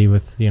little muddy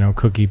with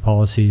cookie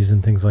policies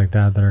and things like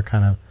that are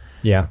kind of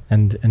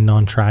and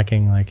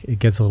non-tracking. Like it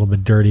gets a little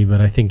bit dirty,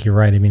 but I think you're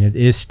right. I mean, it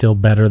is still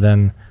better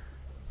than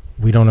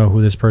we don't know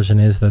who this person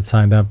is that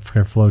signed up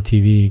for Flow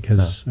TV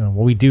because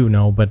we do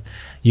know, but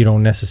you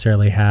don't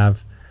necessarily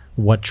have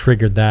what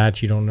triggered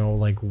that. You don't know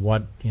like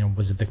what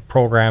was it the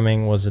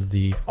programming, was it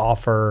the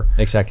offer?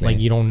 Exactly. Like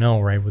you don't know,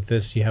 right? With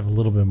this, you have a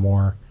little bit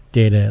more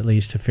data at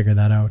least to figure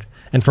that out.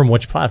 And from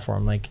which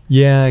platform? Like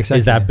exactly.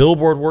 Is that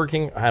billboard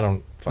working? I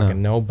don't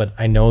fucking know, but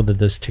I know that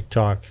this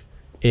TikTok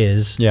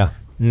is. Yeah.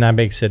 And that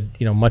makes it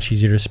much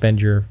easier to spend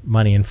your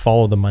money and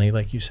follow the money,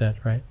 like you said,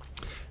 right?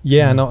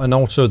 Yeah, and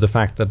also the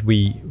fact that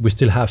we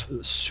still have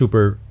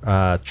super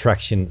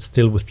traction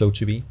still with Flow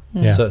TV.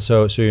 Yeah.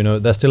 So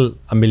there's still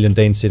a million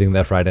Danes sitting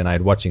there Friday night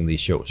watching these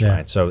shows,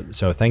 right? So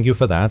thank you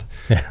for that.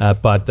 Yeah.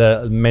 But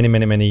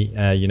many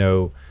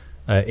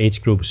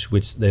age groups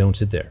which they don't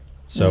sit there.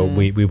 So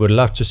we would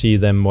love to see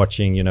them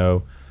watching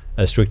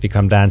Strictly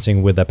Come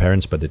Dancing with their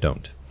parents, but they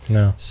don't.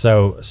 No.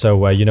 So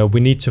we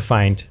need to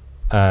find.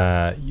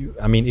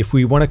 If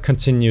we want to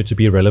continue to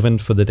be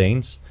relevant for the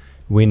Danes,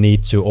 we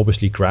need to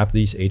obviously grab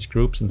these age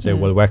groups and say,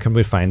 well, where can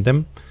we find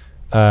them?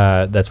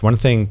 That's one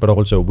thing, but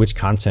also which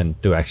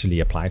content do actually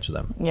apply to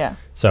them? Yeah.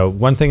 So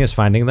one thing is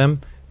finding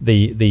them.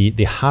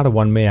 The harder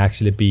one may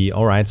actually be,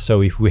 all right,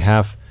 so if we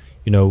have,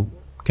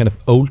 kind of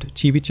old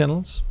TV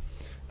channels,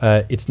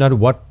 it's not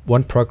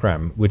one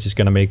program which is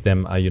going to make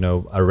them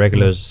a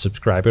regular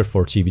subscriber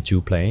for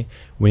TV2 Play.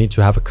 We need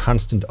to have a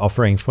constant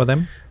offering for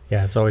them.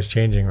 Yeah, it's always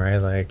changing, right?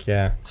 Like,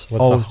 what's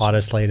the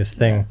hottest, latest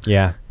thing?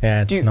 Yeah.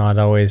 Yeah, it's not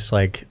always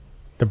like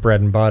the bread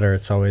and butter.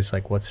 It's always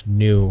like what's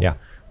new,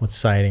 what's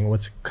exciting,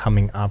 what's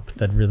coming up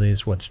that really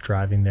is what's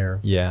driving their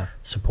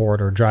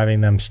support or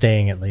driving them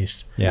staying at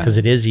least. Yeah. Because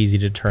it is easy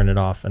to turn it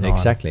off and on.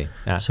 Exactly.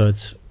 Yeah. So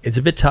it's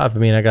a bit tough. I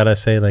mean, I got to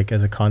say, like,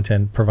 as a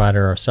content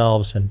provider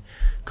ourselves and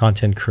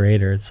content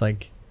creator, it's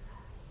like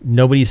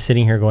nobody's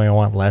sitting here going, I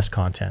want less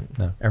content.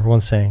 No.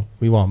 Everyone's saying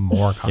we want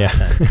more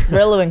content.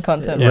 Relevant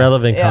content.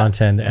 Relevant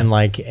content. And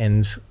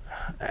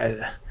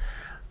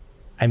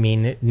I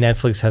mean,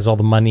 Netflix has all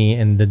the money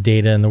and the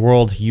data in the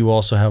world. You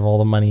also have all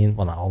the money,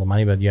 well, not all the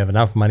money, but you have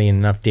enough money and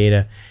enough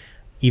data.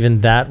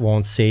 Even that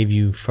won't save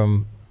you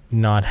from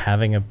not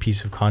having a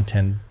piece of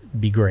content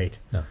be great.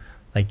 No.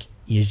 Like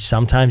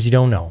sometimes you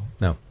don't know.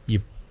 No.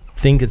 You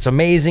think it's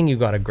amazing. You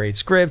got a great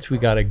script. We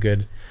got a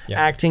good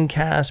acting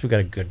cast. We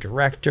got a good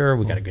director.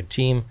 We got a good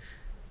team.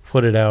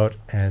 Put it out,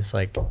 and it's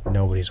like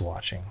nobody's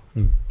watching.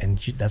 And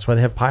that's why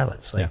they have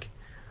pilots. Like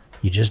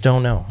you just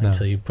don't know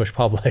until you push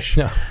publish.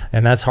 No.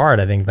 And that's hard,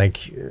 I think,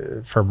 like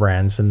for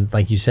brands. And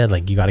like you said,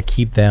 like you got to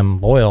keep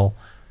them loyal.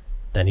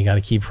 Then you got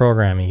to keep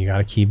programming. You got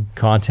to keep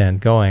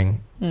content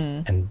going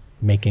and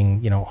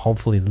making,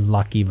 hopefully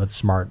lucky but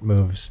smart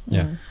moves.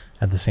 Yeah.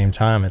 At the same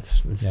time,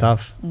 it's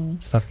tough.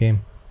 It's a tough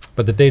game.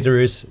 But the data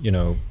is,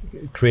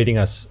 creating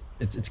us.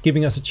 It's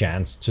giving us a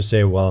chance to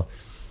say, well,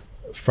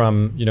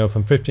 from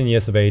 15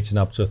 years of age and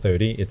up to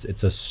 30,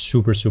 it's a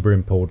super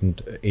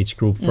important age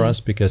group for us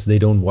because they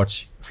don't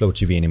watch Flow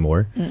TV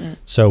anymore.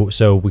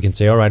 So we can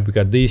say, all right, we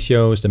got these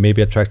shows that may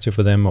be attractive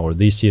for them, or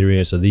these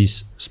series or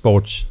these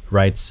sports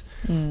rights,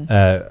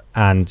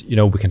 and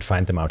we can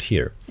find them out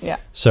here. Yeah.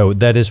 So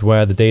that is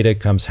where the data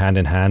comes hand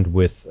in hand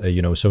with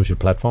social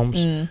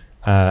platforms,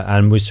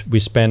 and we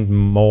spend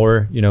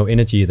more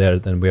energy there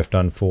than we have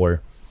done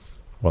for,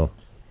 well,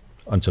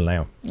 until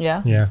now.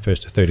 Yeah.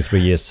 First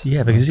 33 years.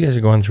 Yeah, because you guys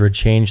are going through a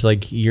change.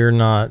 Like you're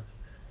not,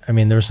 I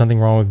mean, there was something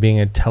wrong with being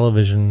a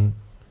television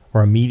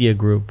or a media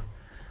group,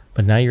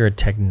 but now you're a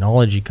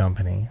technology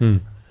company.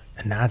 And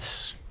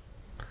that's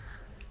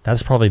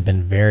probably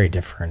been very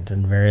different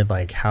and very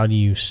like, how do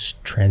you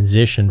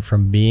transition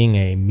from being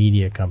a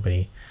media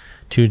company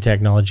to a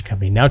technology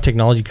company? Now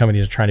technology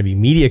companies are trying to be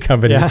media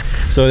companies. Yeah.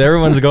 So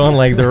everyone's going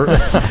like,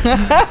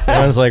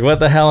 everyone's like, what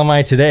the hell am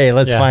I today?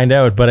 Let's find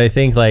out. But I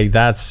think like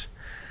that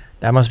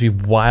must be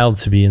wild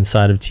to be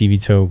inside of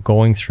TV2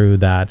 going through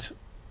that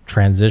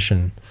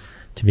transition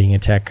to being a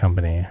tech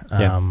company.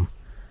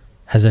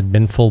 Has it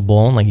been full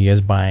blown? Like you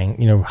guys buying,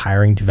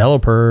 hiring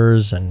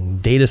developers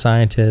and data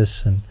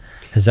scientists, and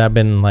has that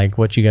been like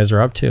what you guys are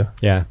up to?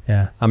 Yeah.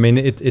 I mean,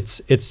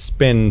 it's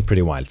been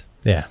pretty wild.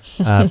 Yeah.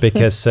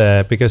 Because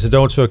it's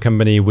also a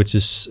company which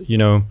is,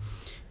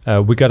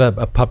 we got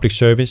a public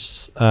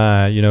service,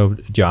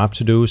 job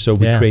to do. So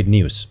we create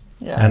news.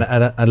 Yeah.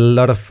 And a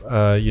lot of,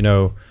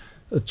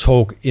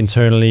 talk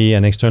internally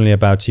and externally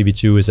about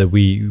TV2 is that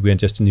we are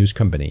just a news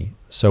company.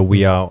 So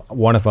we are,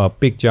 one of our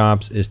big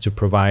jobs is to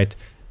provide,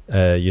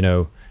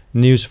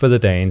 news for the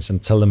Danes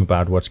and tell them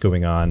about what's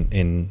going on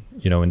in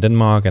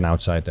Denmark and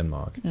outside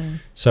Denmark.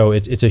 So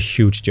it's a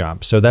huge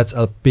job. So that's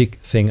a big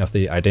thing of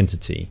the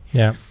identity.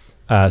 Yeah.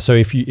 So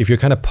if you're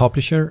kind of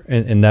publisher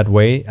in that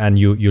way, and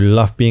you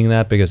love being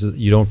that, because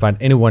you don't find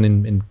anyone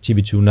in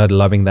TV2 not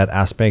loving that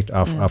aspect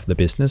of the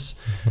business,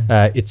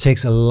 it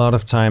takes a lot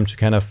of time to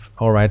kind of,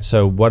 all right,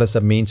 so what does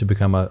that mean to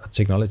become a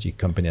technology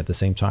company at the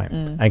same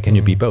time? And can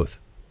you be both?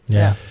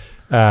 Yeah.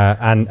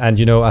 And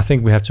you know, I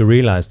think we have to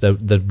realize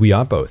that we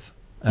are both,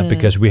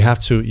 because we have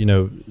to, you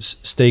know,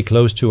 stay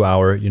close to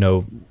our, you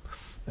know,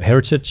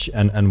 heritage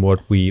and where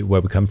we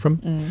come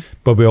from,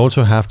 but we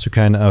also have to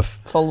kind of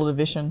follow the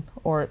vision,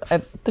 or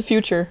at the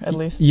future at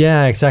least.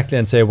 Yeah, exactly.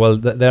 And say, well,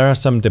 there are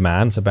some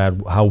demands about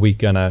how we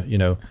gonna, you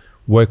know,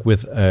 work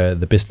with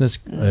the business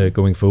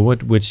going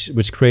forward,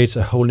 which creates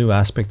a whole new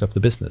aspect of the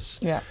business.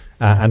 Yeah.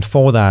 And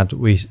for that,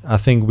 I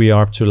think we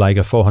are up to like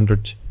a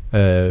 400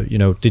 you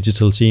know,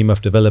 digital team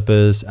of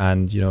developers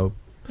and, you know,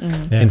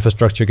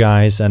 infrastructure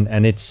guys, and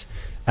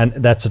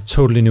that's a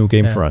totally new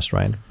game for us,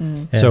 right?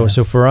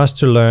 So for us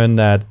to learn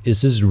that,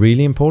 is this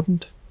really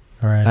important?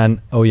 All right.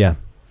 And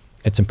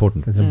it's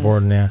important. It's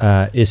important,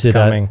 yeah. Is it's it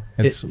coming?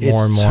 It's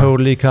more and more.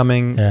 Totally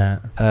coming.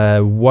 Yeah.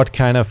 What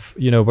kind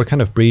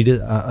of breed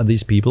are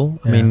these people?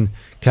 I mean,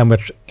 can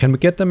we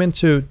get them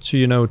into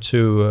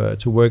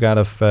to work out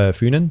of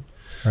Funen?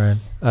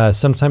 Right.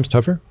 Sometimes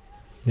tougher.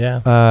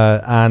 Yeah.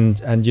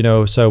 And you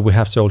know, so we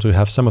have to also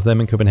have some of them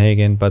in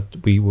Copenhagen, but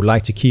we would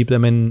like to keep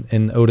them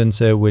in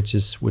Odense, which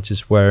is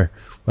where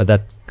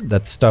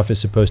that stuff is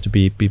supposed to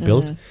be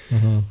built.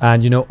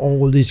 And you know,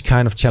 all these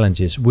kind of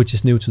challenges, which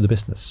is new to the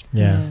business.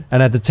 Yeah.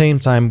 And at the same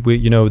time, we,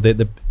 you know,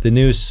 the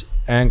news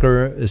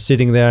anchor is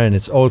sitting there and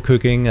it's all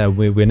cooking.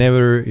 We're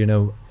never, you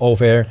know,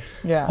 off air.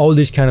 Yeah. All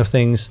these kind of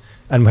things,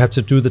 and we have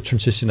to do the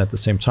transition at the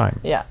same time.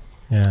 Yeah.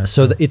 Yeah.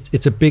 So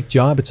it's a big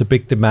job. It's a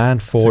big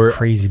demand for it's a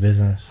crazy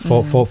business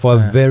for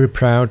a very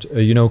proud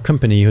you know,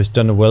 company who's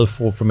done well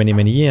for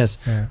many years,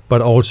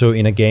 but also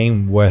in a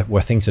game where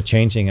things are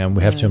changing and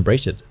we have to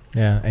embrace it.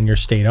 Yeah, and you're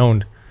state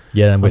owned.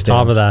 Yeah, and on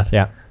top of that.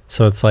 Yeah.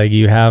 So it's like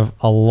you have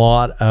a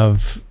lot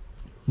of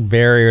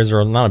barriers,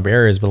 or not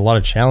barriers, but a lot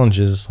of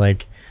challenges,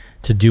 like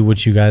to do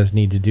what you guys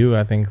need to do.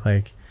 I think,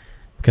 like,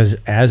 because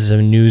as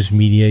a news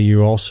media,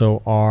 you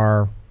also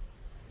are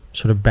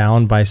sort of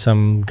bound by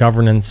some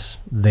governance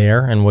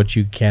there, and what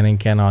you can and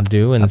cannot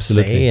do and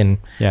say, and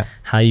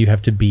how you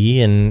have to be,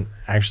 and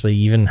actually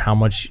even how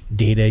much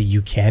data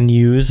you can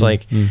use.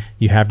 Like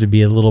you have to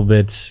be a little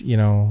bit, you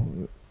know,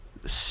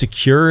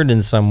 secured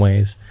in some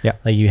ways. Yeah.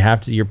 Like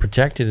you're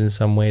protected in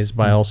some ways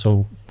by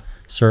also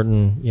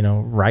certain, you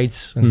know,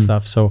 rights and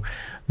stuff. So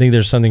I think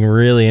there's something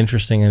really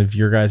interesting of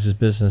your guys'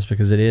 business,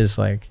 because it is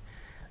like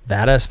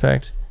that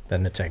aspect,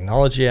 then the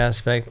technology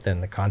aspect,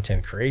 then the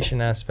content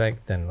creation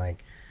aspect, then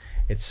like,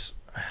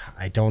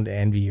 I don't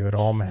envy you at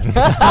all, man.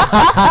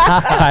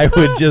 I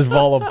would just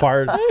fall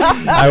apart.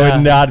 I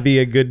would not be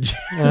a good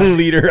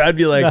leader. I'd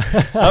be like,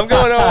 I'm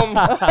going home.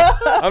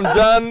 I'm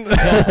done.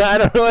 I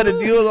don't know how to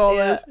deal with all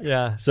this.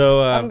 Yeah.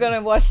 So I'm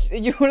gonna watch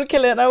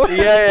julekalender.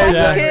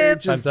 Yeah.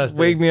 Just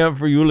wake me up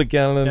for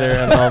julekalender,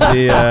 and I'll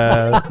be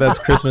that's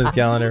Christmas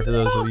calendar for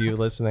those of you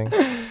listening.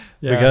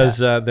 Because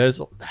there's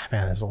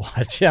a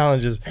lot of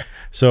challenges.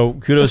 So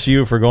kudos to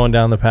you for going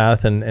down the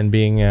path and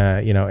being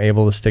you know,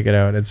 able to stick it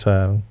out. It's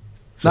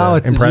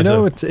impressive. You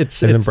know,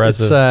 it's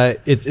impressive.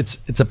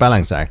 It's a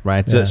balance act,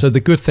 right? Yeah. So the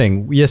good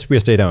thing, yes, we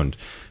are state owned,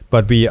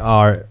 but we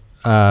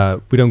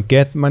don't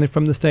get money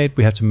from the state.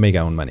 We have to make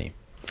our own money.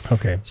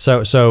 Okay.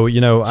 So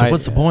you know,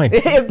 what's the point?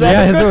 Is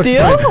that a good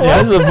deal?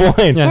 What's the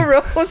point?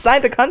 Who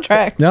signed the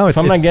contract? No, if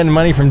I'm not getting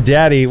money from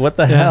daddy, what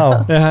the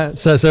hell? Yeah.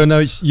 So no,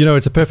 you know,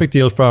 it's a perfect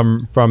deal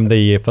from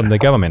the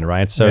government,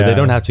 right? So they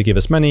don't have to give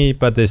us money,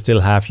 but they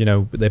still have, you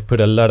know, they put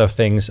a lot of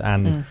things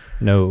and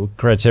you know,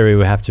 criteria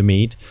we have to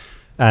meet.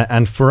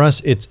 And for us,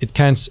 it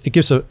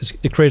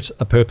creates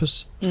a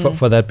purpose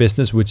for that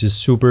business, which is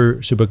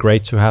super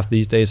great to have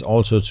these days.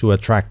 Also to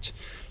attract,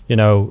 you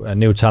know, a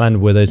new talent,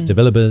 whether it's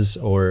developers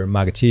or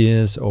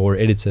marketeers or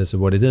editors or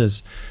what it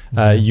is.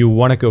 You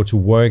want to go to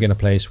work in a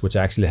place which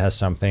actually has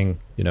something,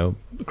 you know,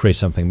 create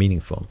something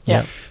meaningful.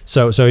 Yeah.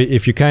 So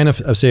if you kind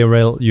of say,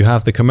 well, you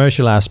have the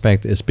commercial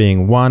aspect as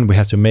being one, we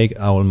have to make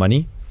our own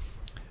money.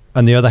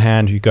 On the other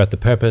hand, you got the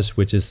purpose,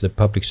 which is the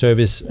public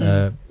service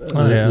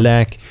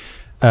leg.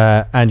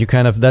 And you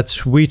kind of, that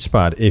sweet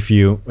spot,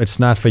 it's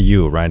not for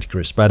you, right,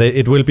 Chris, but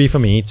it will be for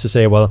me to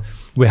say, well,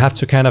 we have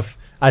to kind of,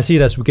 I see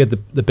it as we get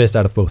the best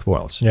out of both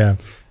worlds. Yeah.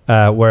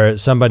 Where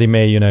somebody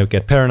may, you know,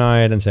 get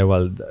paranoid and say,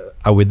 well,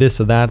 are we this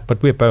or that?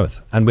 But we're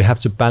both. And we have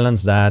to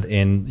balance that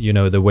in, you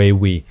know, the way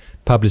we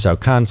publish our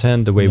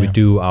content, the way we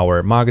do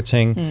our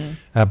marketing.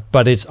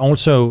 But it's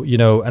also, you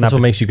know, and that's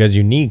what makes you guys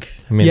unique.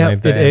 I mean,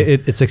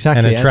 it's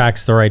exactly, and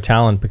attracts the right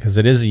talent, because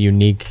it is a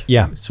unique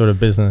sort of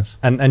business.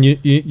 And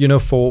you know,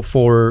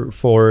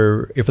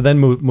 for if I then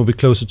move it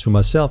closer to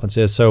myself and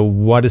say, so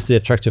what is the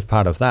attractive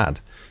part of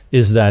that?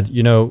 Is that,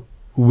 you know,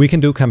 we can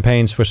do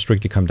campaigns for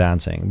Strictly Come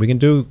Dancing. We can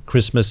do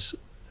Christmas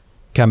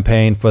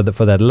campaign for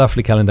that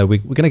lovely calendar. We're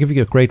gonna give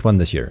you a great one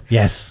this year.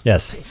 Yes.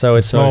 So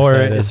it's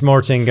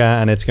more Tinka,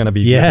 and it's gonna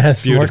be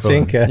beautiful. More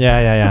Tinka.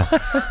 Yeah.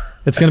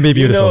 It's going to be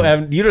beautiful.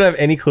 You don't have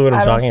any clue what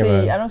I'm talking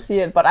about. I don't see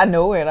it, but I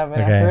know it. I mean,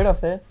 Okay. I've heard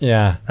of it.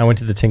 Yeah. I went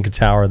to the Tinka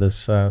Tower this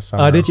summer.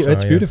 Oh, did you? so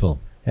It's yes. beautiful.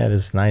 Yeah, it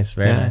is nice.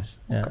 Very Yeah. nice.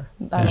 Yeah.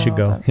 I You should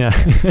don't go. know Yeah.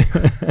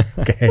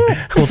 Okay.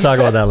 We'll talk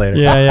about that later.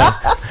 Yeah.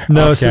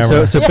 No, Off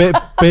so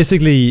camera.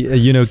 basically,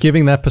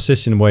 giving that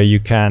position where you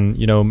can,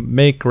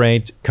 make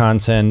great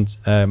content,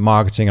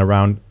 marketing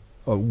around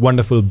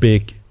wonderful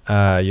big,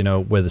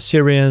 whether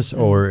series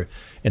or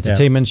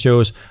entertainment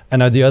shows,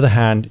 and on the other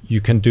hand,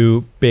 you can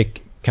do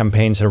big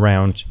campaigns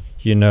around,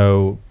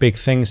 big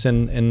things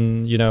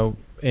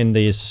in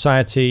the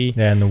society,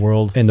 Yeah, in the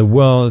world. and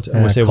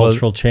we say,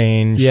 cultural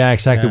change. yeah,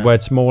 exactly. Where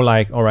it's more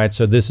like, all right,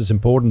 so this is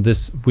important.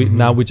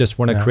 Now we just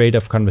want to create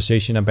a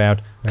conversation about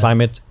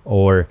climate,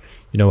 or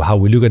how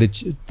we look at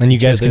it. And you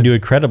guys can do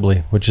it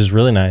credibly, which is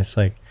really nice.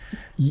 Like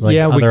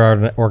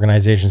other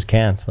organizations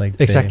can't. Like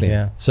Exactly.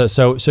 yeah.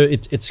 So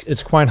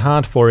it's quite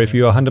hard for, if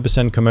you're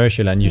 100%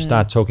 commercial and you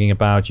start talking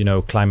about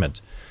climate.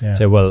 Yeah.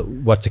 Say, well,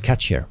 what's the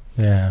catch here?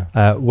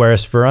 Yeah.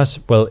 Whereas for us,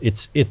 well,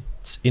 it's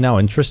in our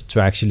interest to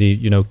actually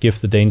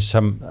give the Danes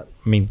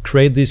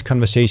create these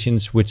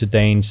conversations which the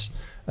Danes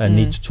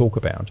need to talk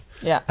about.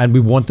 Yeah. And we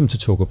want them to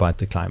talk about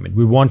the climate.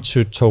 We want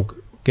to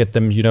get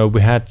them.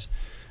 We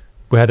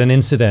had an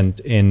incident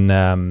in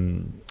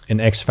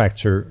X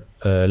Factor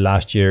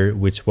last year,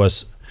 which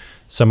was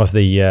some of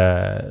the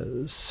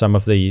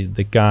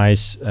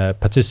guys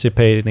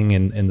participating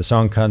in the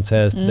song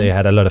contest. They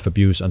had a lot of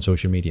abuse on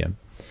social media.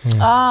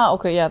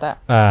 Okay, yeah,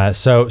 that.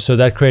 So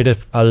that created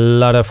a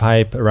lot of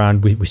hype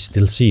around. We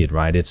still see it,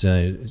 right? It's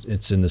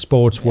in the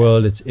sports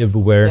world. It's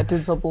everywhere. Yeah,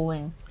 digital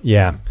bullying.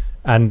 Yeah,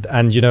 and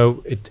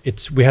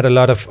we had a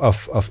lot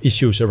of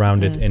issues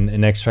around it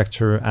in X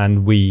Factor,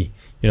 and we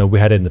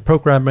had it in the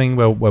programming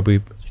where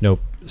we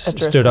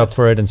stood up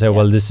for it and said,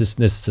 well, this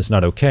is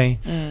not okay.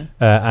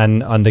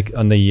 And on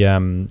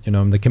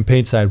the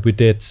campaign side, we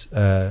did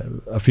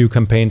a few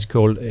campaigns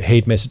called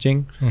hate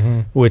messaging,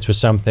 which was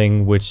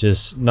something which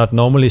is not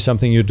normally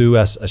something you do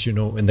as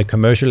in the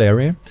commercial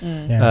area,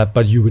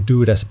 but you would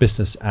do it as a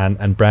business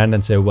and brand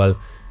and say, well,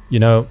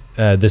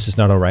 this is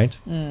not all right.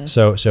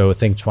 So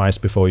think twice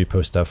before you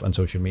post stuff on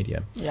social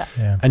media.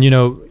 Yeah. And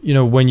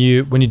when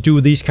you do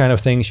these kind of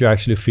things, you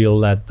actually feel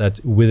that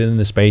within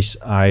the space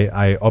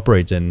I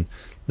operate in,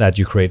 that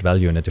you create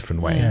value in a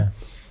different way. Yeah.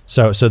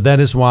 So that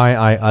is why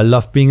I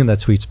love being in that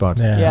sweet spot.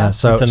 Yeah.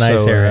 So it's a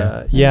nice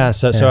area.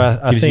 So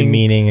I gives think you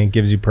meaning and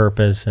gives you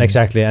purpose.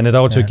 exactly, and it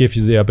also gives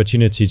you the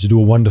opportunity to do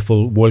a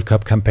wonderful World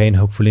Cup campaign,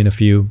 hopefully in a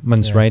few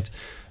months, right?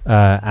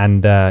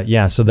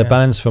 So the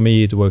balance for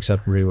me, it works out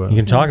really well. You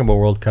can talk about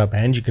World Cup,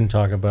 and you can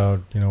talk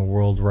about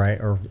world right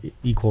or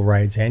equal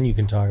rights, and you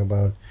can talk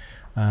about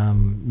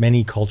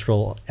many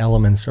cultural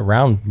elements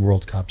around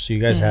World Cup. So you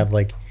guys have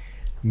like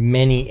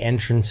many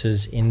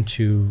entrances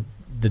into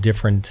the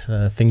different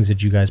things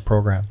that you guys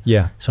program.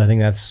 Yeah. So I think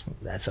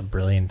that's a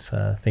brilliant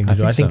thing to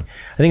do. think so.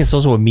 I think it's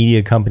also what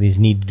media companies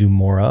need to do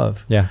more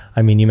of. Yeah.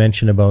 I mean, you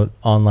mentioned about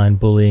online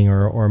bullying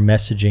or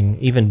messaging.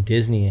 Even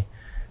Disney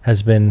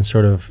has been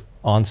sort of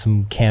on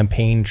some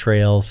campaign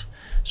trails,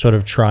 sort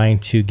of trying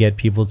to get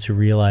people to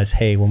realize,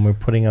 hey, when we're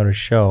putting out a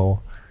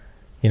show,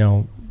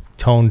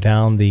 tone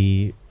down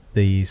the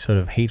sort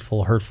of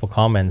hateful, hurtful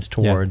comments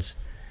towards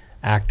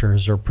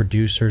actors or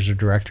producers or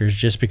directors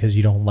just because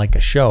you don't like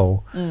a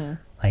show.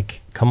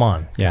 Like, come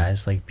on,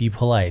 guys, like, be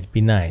polite,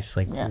 be nice.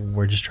 Like,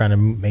 we're just trying to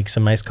make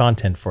some nice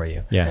content for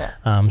you.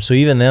 So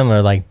even them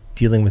are like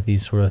dealing with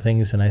these sort of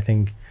things. And I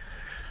think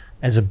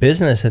as a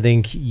business, I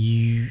think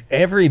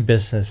every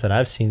business that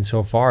I've seen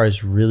so far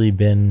has really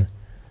been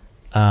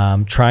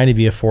trying to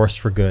be a force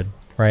for good,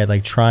 right?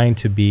 Like trying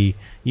to be,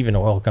 even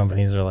oil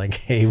companies are like,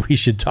 hey, we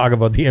should talk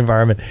about the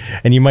environment.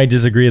 And you might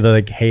disagree that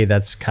like, hey,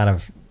 that's kind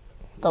of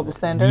double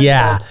standard.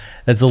 Yeah,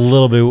 that's a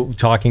little bit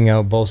talking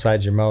out both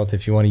sides of your mouth,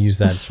 if you want to use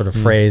that sort of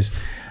phrase.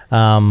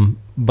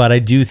 But I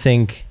do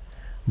think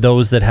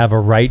those that have a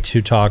right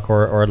to talk,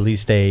 or at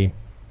least a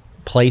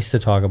place to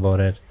talk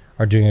about it,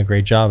 are doing a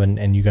great job,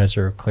 and you guys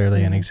are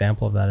clearly an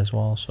example of that as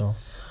well. So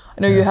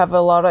I know you have a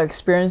lot of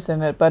experience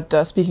in it, but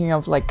speaking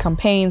of like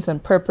campaigns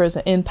and purpose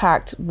and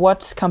impact,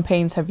 what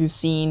campaigns have you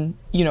seen,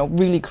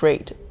 really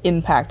create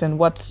impact, and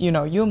what's,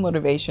 your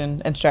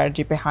motivation and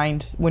strategy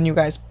behind when you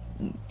guys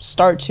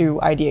start to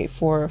ideate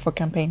for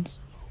campaigns?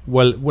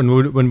 Well, when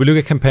we look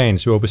at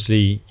campaigns, we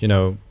obviously,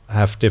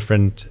 have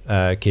different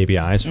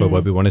KPIs for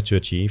what we wanted to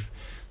achieve.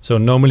 So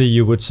normally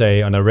you would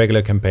say on a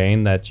regular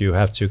campaign that you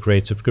have to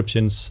create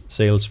subscriptions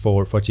sales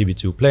for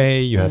TV2 Play,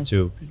 you have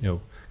to,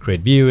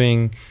 create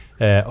viewing,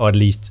 or at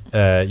least,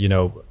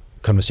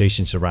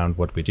 conversations around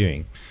what we're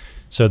doing.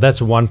 So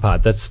that's one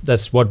part.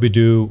 That's what we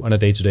do on a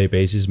day-to-day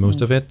basis,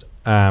 most of it.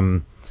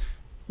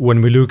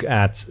 When we look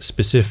at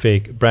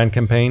specific brand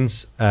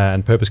campaigns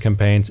and purpose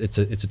campaigns, it's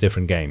a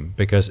different game,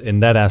 because in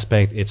that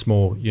aspect, it's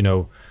more,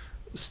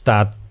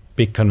 start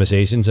big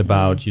conversations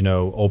about,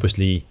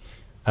 obviously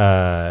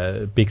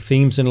big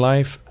themes in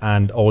life,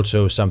 and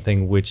also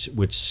something which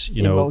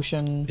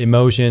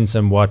emotions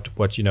and what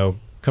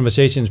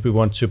conversations we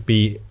want to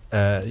be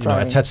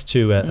attached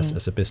to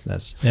as a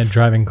business. Yeah,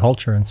 driving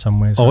culture in some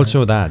ways. Also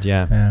right? that,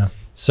 yeah. Yeah.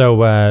 So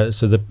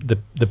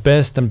the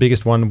best and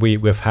biggest one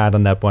we've had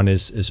on that one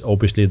is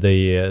obviously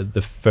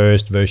the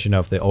first version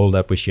of the All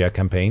That We Share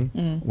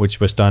campaign, which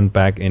was done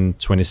back in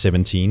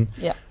 2017,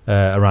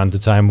 around the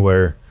time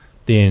where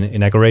the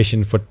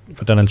inauguration for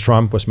Donald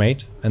Trump was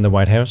made in the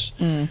White House.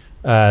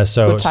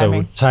 So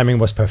timing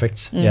was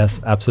perfect.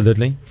 Yes,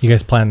 absolutely. You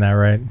guys planned that,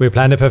 right? We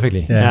planned it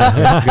perfectly.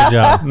 Yeah. Good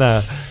job.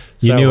 No.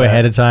 You knew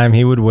ahead of time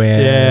he would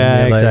win.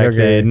 Yeah, exactly. Like,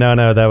 okay.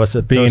 No, that was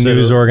being a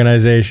news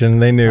organization.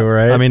 They knew,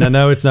 right? I mean, I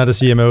know it's not a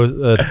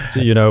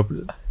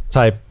CMO,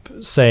 type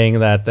saying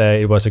that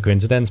it was a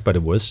coincidence, but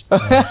it was.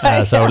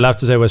 So I would love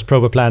to say it was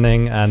proper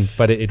planning,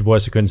 but it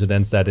was a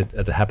coincidence that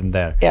it happened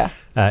there. Yeah.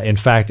 In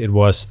fact, it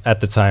was at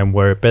the time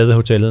where Bede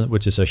Hotel,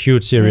 which is a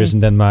huge series in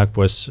Denmark,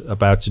 was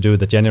about to do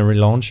the January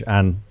launch,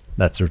 and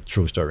that's a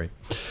true story.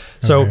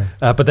 So,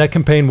 but that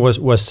campaign was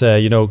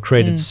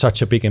created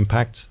such a big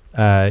impact.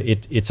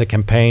 It's a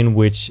campaign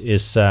which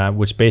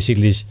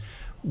basically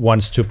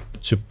wants to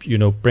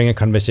bring a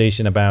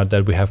conversation about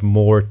that we have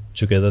more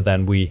together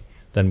than we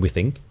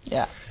think.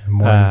 Yeah.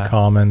 More in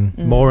common.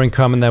 More in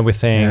common than we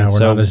think. Yeah, we're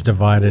not as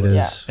divided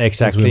as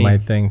we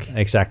might think.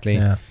 Exactly.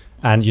 Yeah.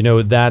 And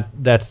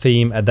that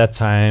theme at that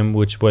time,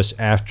 which was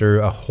after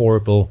a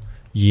horrible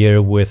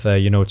year with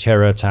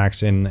terror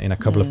attacks in a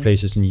couple of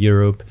places in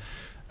Europe,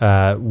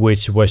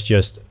 which was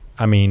just,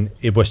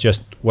 it was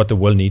just what the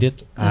world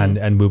needed,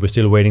 and we were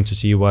still waiting to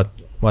see what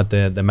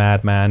the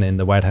madman in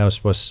the White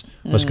House was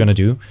going to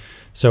do.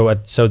 So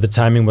the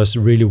timing was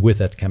really with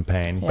that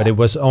campaign, but it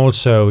was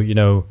also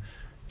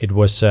it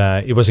was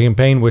a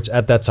campaign which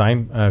at that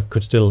time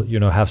could still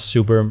have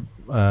super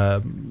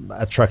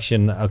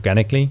attraction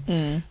organically.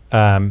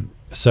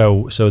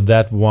 So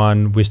that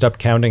one we stopped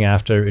counting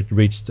after it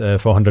reached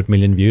 400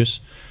 million views.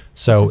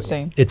 So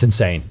it's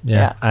insane.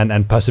 Yeah.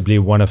 And possibly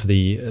one of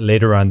the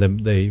later on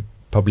the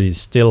probably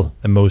still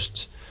the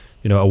most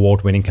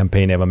award-winning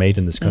campaign ever made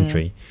in this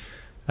country.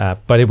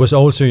 But it was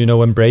also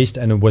embraced,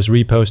 and it was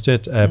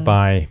reposted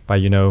by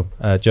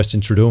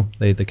Justin Trudeau,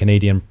 the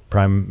Canadian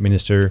Prime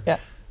Minister. Yeah.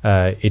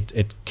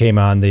 It came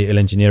on the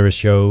Ellen DeGeneres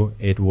show.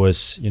 It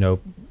was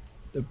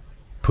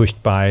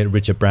pushed by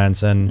Richard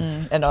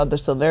Branson and other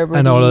celebrities.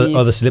 And all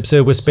other celebrities. So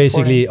it was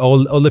basically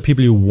all the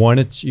people who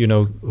wanted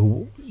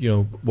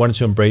wanted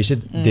to embrace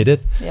it did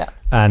it. Yeah.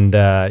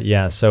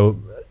 And so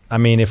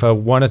if I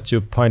wanted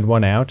to point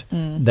one out,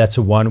 that's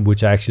a one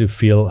which I actually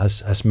feel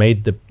has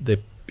made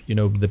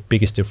the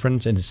biggest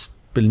difference, and it's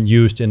been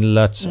used in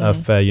lots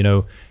of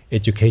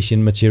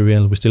education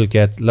material. We still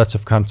get lots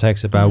of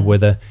context about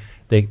whether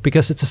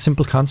because it's a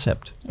simple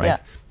concept, right? Yeah.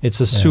 It's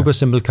a super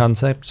simple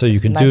concept, so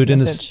you can do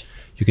it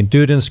you can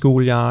do it in a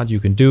schoolyard. You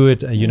can do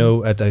it,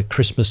 at a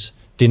Christmas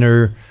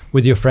dinner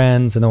with your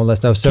friends and all that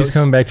stuff. So keeps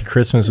coming back to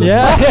Christmas. With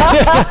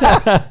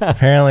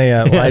apparently,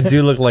 I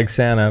do look like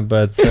Santa,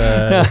 but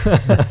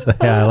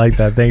I like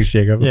that. Thanks,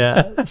 Jacob.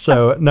 Yeah.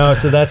 So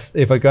that's,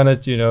 if I'm gonna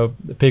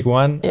pick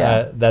one,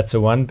 that's a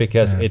one,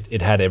 because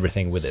it had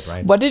everything with it,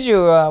 right? What did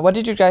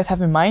you guys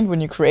have in mind when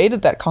you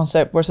created that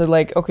concept? Was it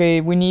like, okay,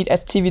 we need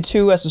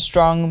TV2 as a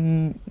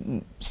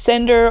strong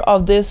sender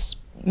of this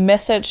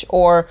message,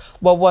 or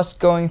what was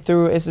going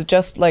through? Is it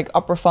just like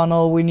upper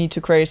funnel, we need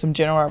to create some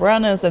general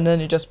awareness, and then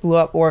it just blew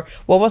up, or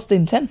what was the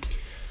intent?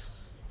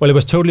 Well, it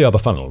was totally upper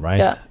funnel, right?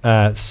 Yeah.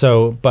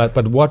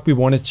 But what we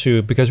wanted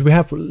to, because we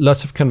have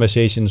lots of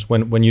conversations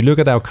when you look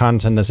at our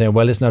content and say,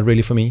 well, it's not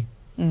really for me.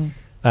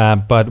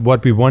 But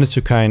what we wanted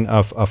to kind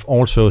of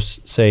also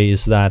say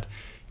is that,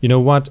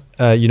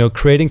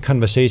 creating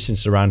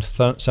conversations around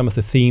some of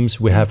the themes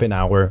we have in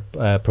our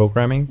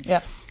programming. Yeah.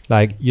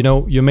 Like,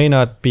 you may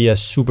not be a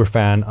super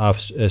fan of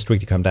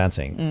Strictly Come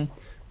Dancing,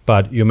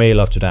 but you may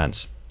love to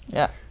dance.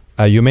 Yeah.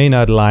 You may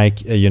not like,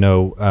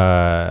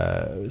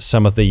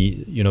 some of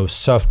the,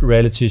 soft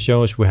reality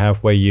shows we have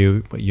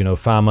where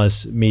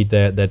farmers meet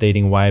their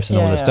dating wives and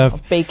all that stuff.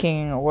 Or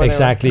baking or whatever.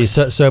 Exactly.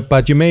 So,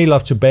 but you may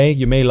love to bake.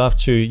 You may love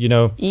to,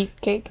 eat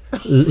cake.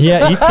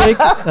 Eat cake.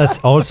 That's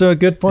also a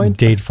good point. And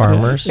date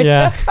farmers.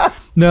 Yeah.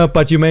 No,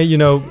 but you may,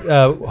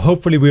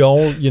 hopefully we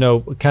all,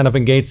 kind of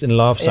engage in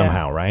love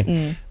somehow,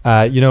 right?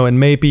 And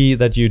maybe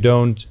that you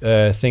don't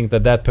think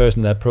that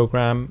person, that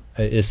program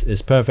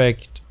is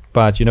perfect,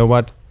 but you know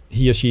what?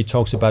 He or she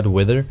talks about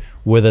weather.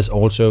 Weather's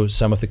also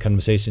some of the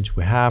conversations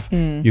we have.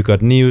 You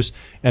got news,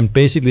 and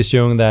basically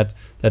showing that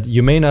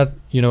you may not,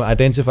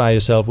 identify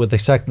yourself with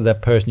exactly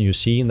that person you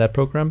see in that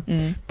program,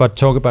 but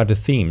talk about the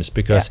themes,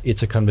 because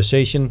it's a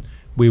conversation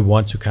we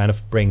want to kind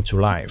of bring to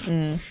life.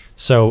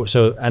 So,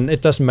 and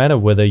it doesn't matter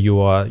whether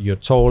you're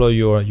tall or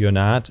you're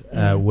not,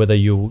 whether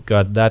you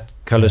got that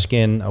color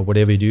skin or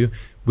whatever you do.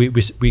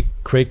 We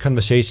create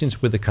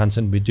conversations with the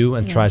content we do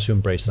and try to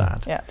embrace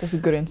that. Yeah, that's a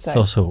good insight. It's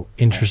also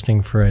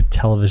interesting for a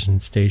television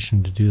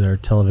station to do their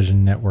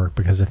television network,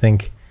 because I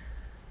think,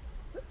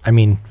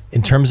 in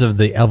terms of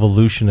the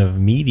evolution of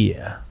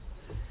media,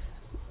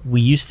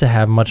 we used to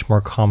have much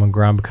more common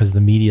ground because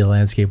the media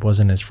landscape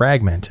wasn't as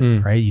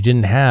fragmented, right? You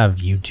didn't have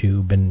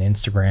YouTube and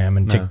Instagram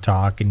and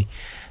TikTok,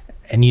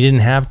 and you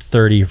didn't have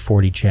 30 or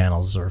 40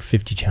 channels or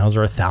 50 channels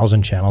or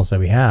 1,000 channels that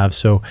we have.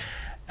 So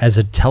as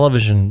a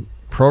television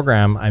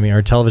program, I mean,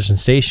 our television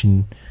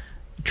station,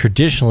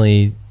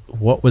 traditionally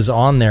what was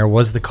on there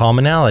was the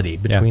commonality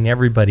between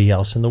everybody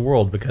else in the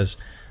world, because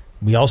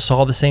we all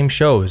saw the same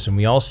shows and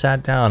we all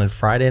sat down at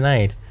Friday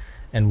night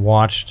and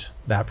watched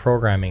that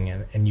programming,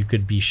 and you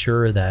could be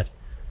sure that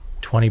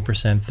 20%,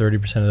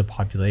 30% of the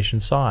population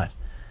saw it.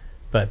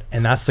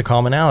 And that's the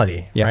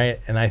commonality, right?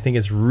 And I think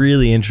it's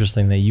really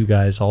interesting that you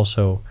guys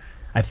also,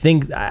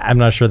 I'm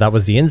not sure that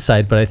was the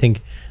insight, but I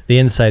think the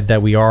insight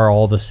that we are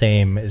all the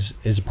same is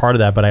a part of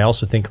that. But I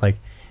also think like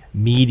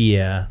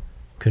media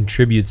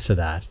contributes to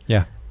that.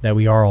 Yeah. That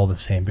we are all the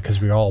same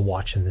because we're all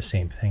watching the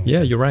same things.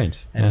 Yeah, you're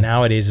right. And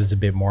nowadays it's a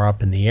bit more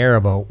up in the air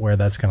about where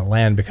that's going to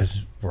land,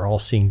 because we're all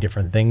seeing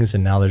different things.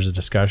 And now there's a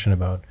discussion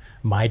about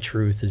my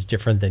truth is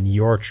different than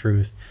your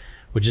truth,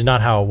 which is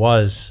not how it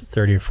was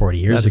 30 or 40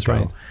 years ago.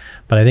 Right.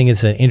 But I think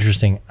it's a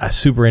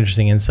super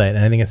interesting insight.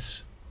 And I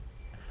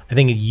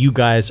think you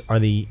guys are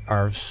the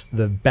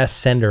best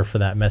sender for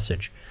that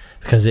message,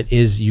 because it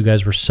is, you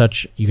guys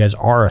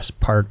are a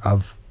part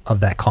of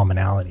that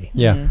commonality.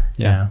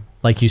 Yeah.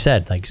 Like you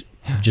said, like,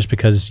 just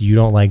because you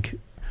don't like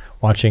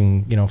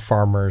watching,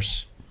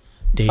 farmers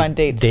find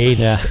dates.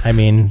 I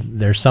mean,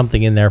 there's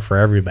something in there for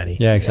everybody.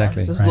 Yeah,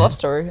 exactly. It's a love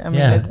story. I mean,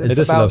 it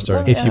is a love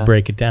story if you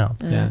break it down.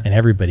 And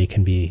everybody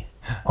can be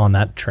on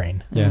that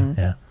train.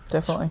 Yeah,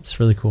 definitely. It's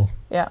really cool.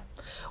 Yeah.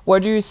 Where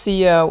do you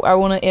see, I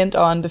want to end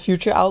on the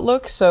future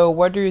outlook. So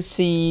where do you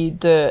see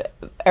the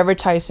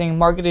advertising,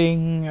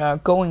 marketing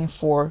going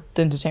for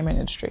the entertainment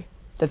industry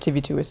that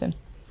TV2 is in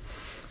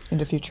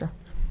the future?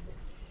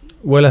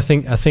 Well, I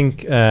think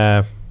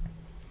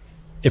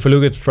if we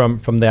look at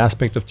from the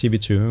aspect of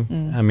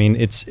TV2, I mean,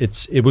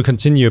 it will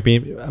continue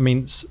being. I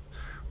mean,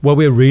 what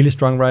we're really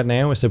strong right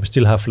now is that we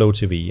still have Flow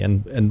TV,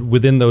 and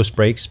within those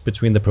breaks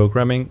between the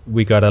programming,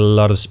 we got a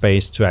lot of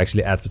space to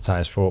actually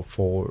advertise for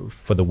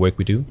the work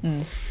we do.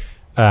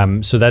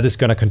 So that is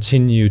going to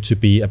continue to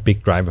be a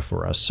big driver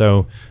for us.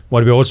 So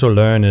what we also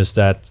learn is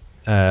that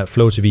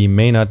Flow TV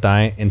may not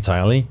die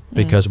entirely,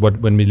 because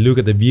when we look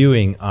at the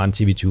viewing on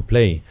TV2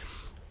 Play,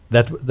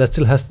 that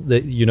still has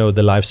the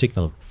the live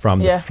signal from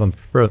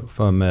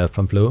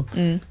Flow,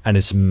 and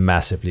it's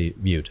massively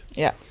viewed.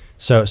 Yeah.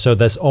 So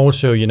there's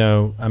also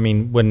I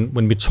mean,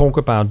 when we talk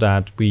about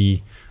that,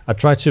 I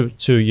try to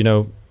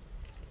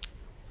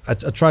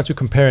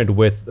compare it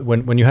with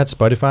when you had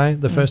Spotify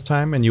the first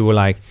time, and you were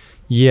like,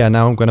 yeah,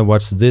 now I'm gonna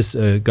watch this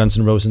Guns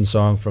N' Roses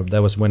song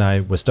that was when I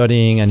was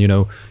studying, and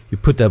you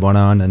put that one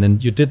on, and then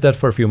you did that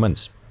for a few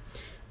months.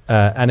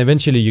 And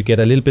eventually you get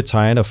a little bit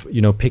tired of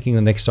picking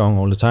the next song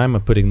all the time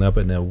and putting them up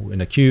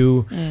in a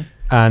queue,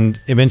 and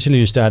eventually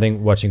you're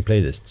starting watching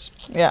playlists,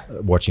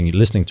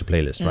 listening to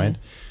playlists, right?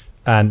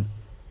 And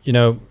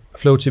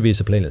Flow TV is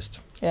a playlist.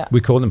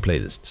 We call them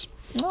playlists.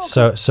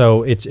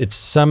 So it's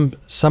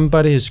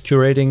somebody is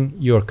curating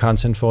your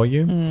content for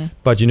you,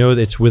 but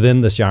it's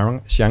within the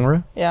genre.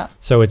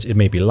 So it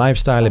may be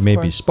lifestyle, it may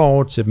be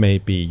sports, it may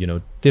be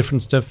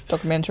different stuff,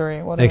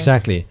 documentary, whatever.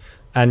 Exactly.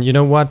 And you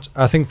know what?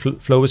 I think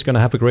Flow is going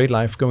to have a great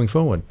life going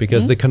forward,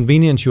 because the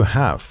convenience you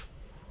have.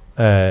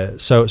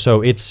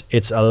 So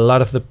it's a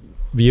lot of the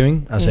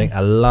viewing. I'm saying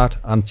a lot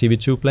on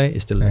TV2 Play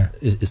is still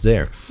is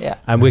there. Yeah.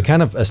 And we're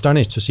kind of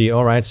astonished to see.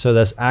 All right, so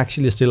there's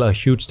actually still a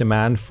huge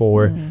demand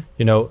for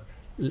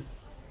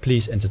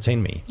please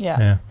entertain me.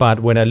 Yeah.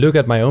 But when I look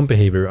at my own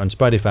behavior on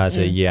Spotify, I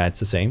say it's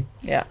the same.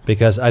 Yeah.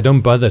 Because I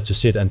don't bother to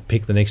sit and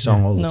pick the next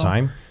song all the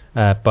time.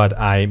 But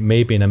I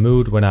may be in a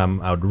mood when I'm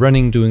out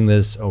running doing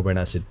this, or when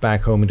I sit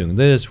back home doing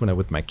this, when I'm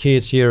with my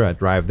kids here, I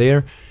drive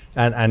there,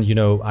 and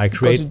I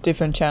create go to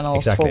different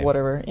channels for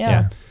whatever.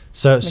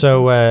 So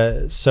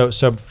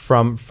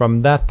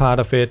from that part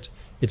of it,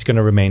 it's going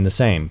to remain the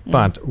same.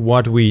 But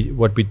what we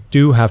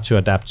do have to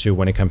adapt to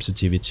when it comes to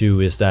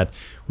TV2 is that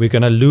we're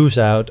going to lose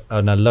out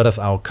on a lot of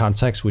our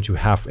contacts which we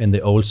have in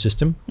the old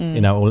system,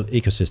 in our old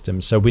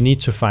ecosystem. So we need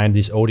to find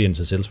these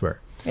audiences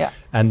elsewhere. Yeah.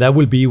 And that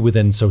will be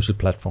within social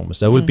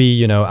platforms. That will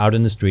be, out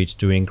in the streets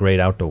doing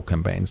great outdoor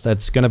campaigns.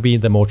 That's going to be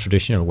the more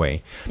traditional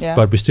way. Yeah.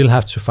 But we still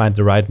have to find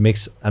the right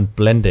mix and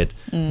blend it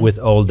with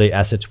all the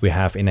assets we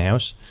have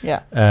in-house.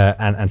 Yeah.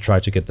 And try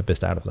to get the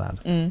best out of that.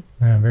 Yeah,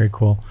 very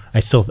cool.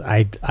 I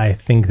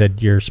think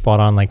that you're spot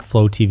on, like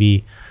Flow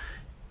TV.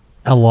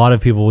 A lot of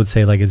people would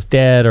say like it's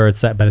dead or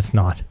it's that, but it's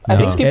not. I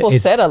think people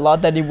said a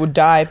lot that it would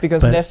die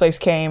because Netflix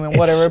came and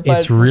whatever. But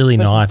it's really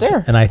not.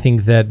 And I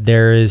think that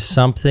there is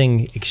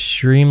something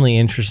extremely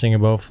interesting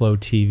about Flow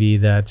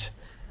TV that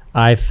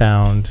I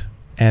found,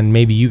 and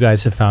maybe you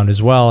guys have found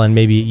as well, and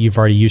maybe you've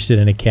already used it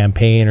in a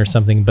campaign or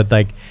something. But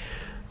like,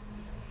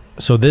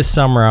 so this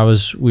summer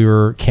we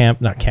were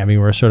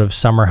sort of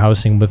summer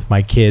housing with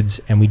my kids,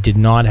 and we did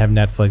not have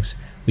Netflix,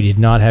 we did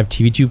not have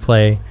TV2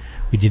 Play.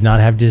 We did not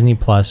have Disney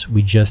Plus.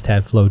 We just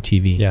had Flow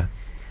TV. Yeah.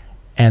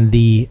 And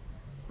the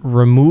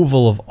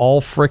removal of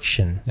all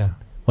friction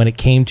when it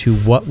came to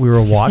what we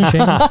were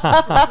watching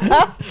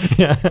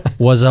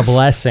was a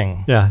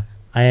blessing. Yeah.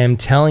 I am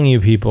telling you,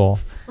 people,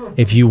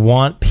 if you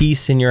want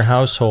peace in your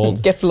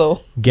household, Get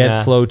Flow.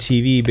 get Flow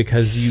TV,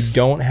 because you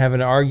don't have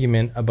an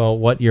argument about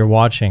what you're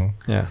watching.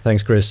 Yeah.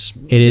 Thanks, Chris.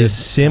 It is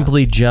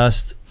simply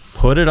just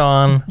put it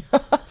on.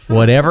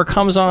 Whatever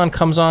comes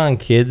on,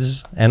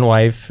 kids and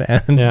wife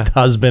and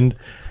husband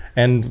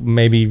and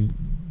maybe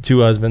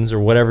 2 husbands or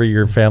whatever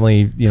your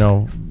family,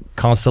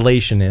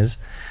 constellation is.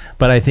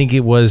 But I think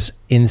it was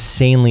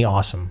insanely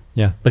awesome.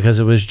 Yeah. Because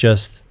it was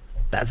just,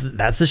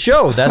 that's the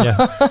show.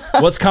 That's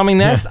what's coming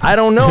next. I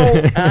don't know.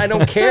 And I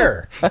don't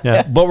care.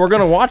 Yeah. But we're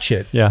going to watch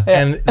it. Yeah.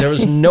 And there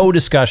was no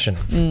discussion.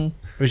 It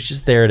was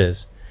just, there it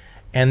is.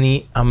 And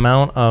the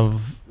amount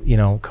of,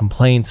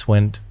 complaints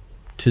went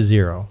to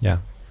 0. Yeah.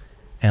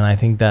 And I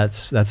think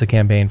that's a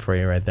campaign for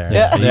you right there.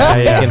 Yeah. So you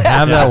can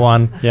have that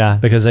one. Yeah.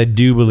 Because I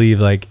do believe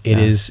it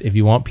is, if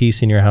you want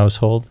peace in your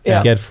household,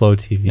 get Flow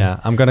TV. Yeah.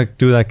 I'm going to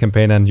do that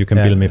campaign and you can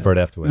bill me for it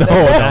afterwards.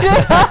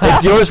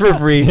 It's yours for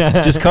free.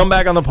 Just come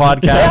back on the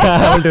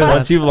podcast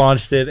once you've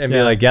launched it and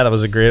be like, that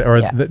was a great, or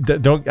I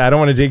don't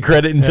want to take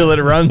credit until it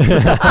runs.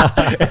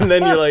 And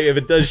then you're like, if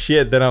it does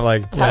shit, then I'm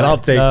like, I'll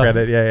take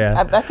credit.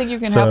 I think you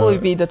can happily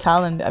be the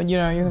talent. You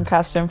can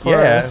cast him for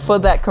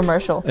that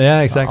commercial.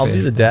 Yeah, exactly. I'll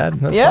be the dad.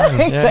 That's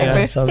fine.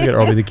 Exactly. Sounds good.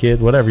 Or be the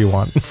kid, whatever you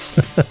want.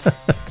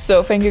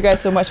 So thank you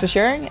guys so much for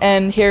sharing.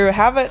 And here you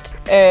have it,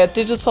 a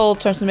digital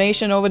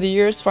transformation over the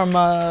years from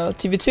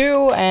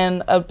TV2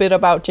 and a bit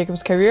about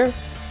Jacob's career.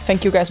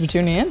 Thank you guys for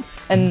tuning in.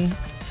 And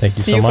thank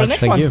you see so you much. for the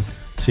next Thank one. you.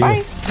 See Bye.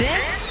 you.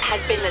 This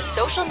has been the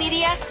Social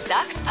Media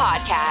Sucks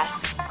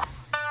podcast.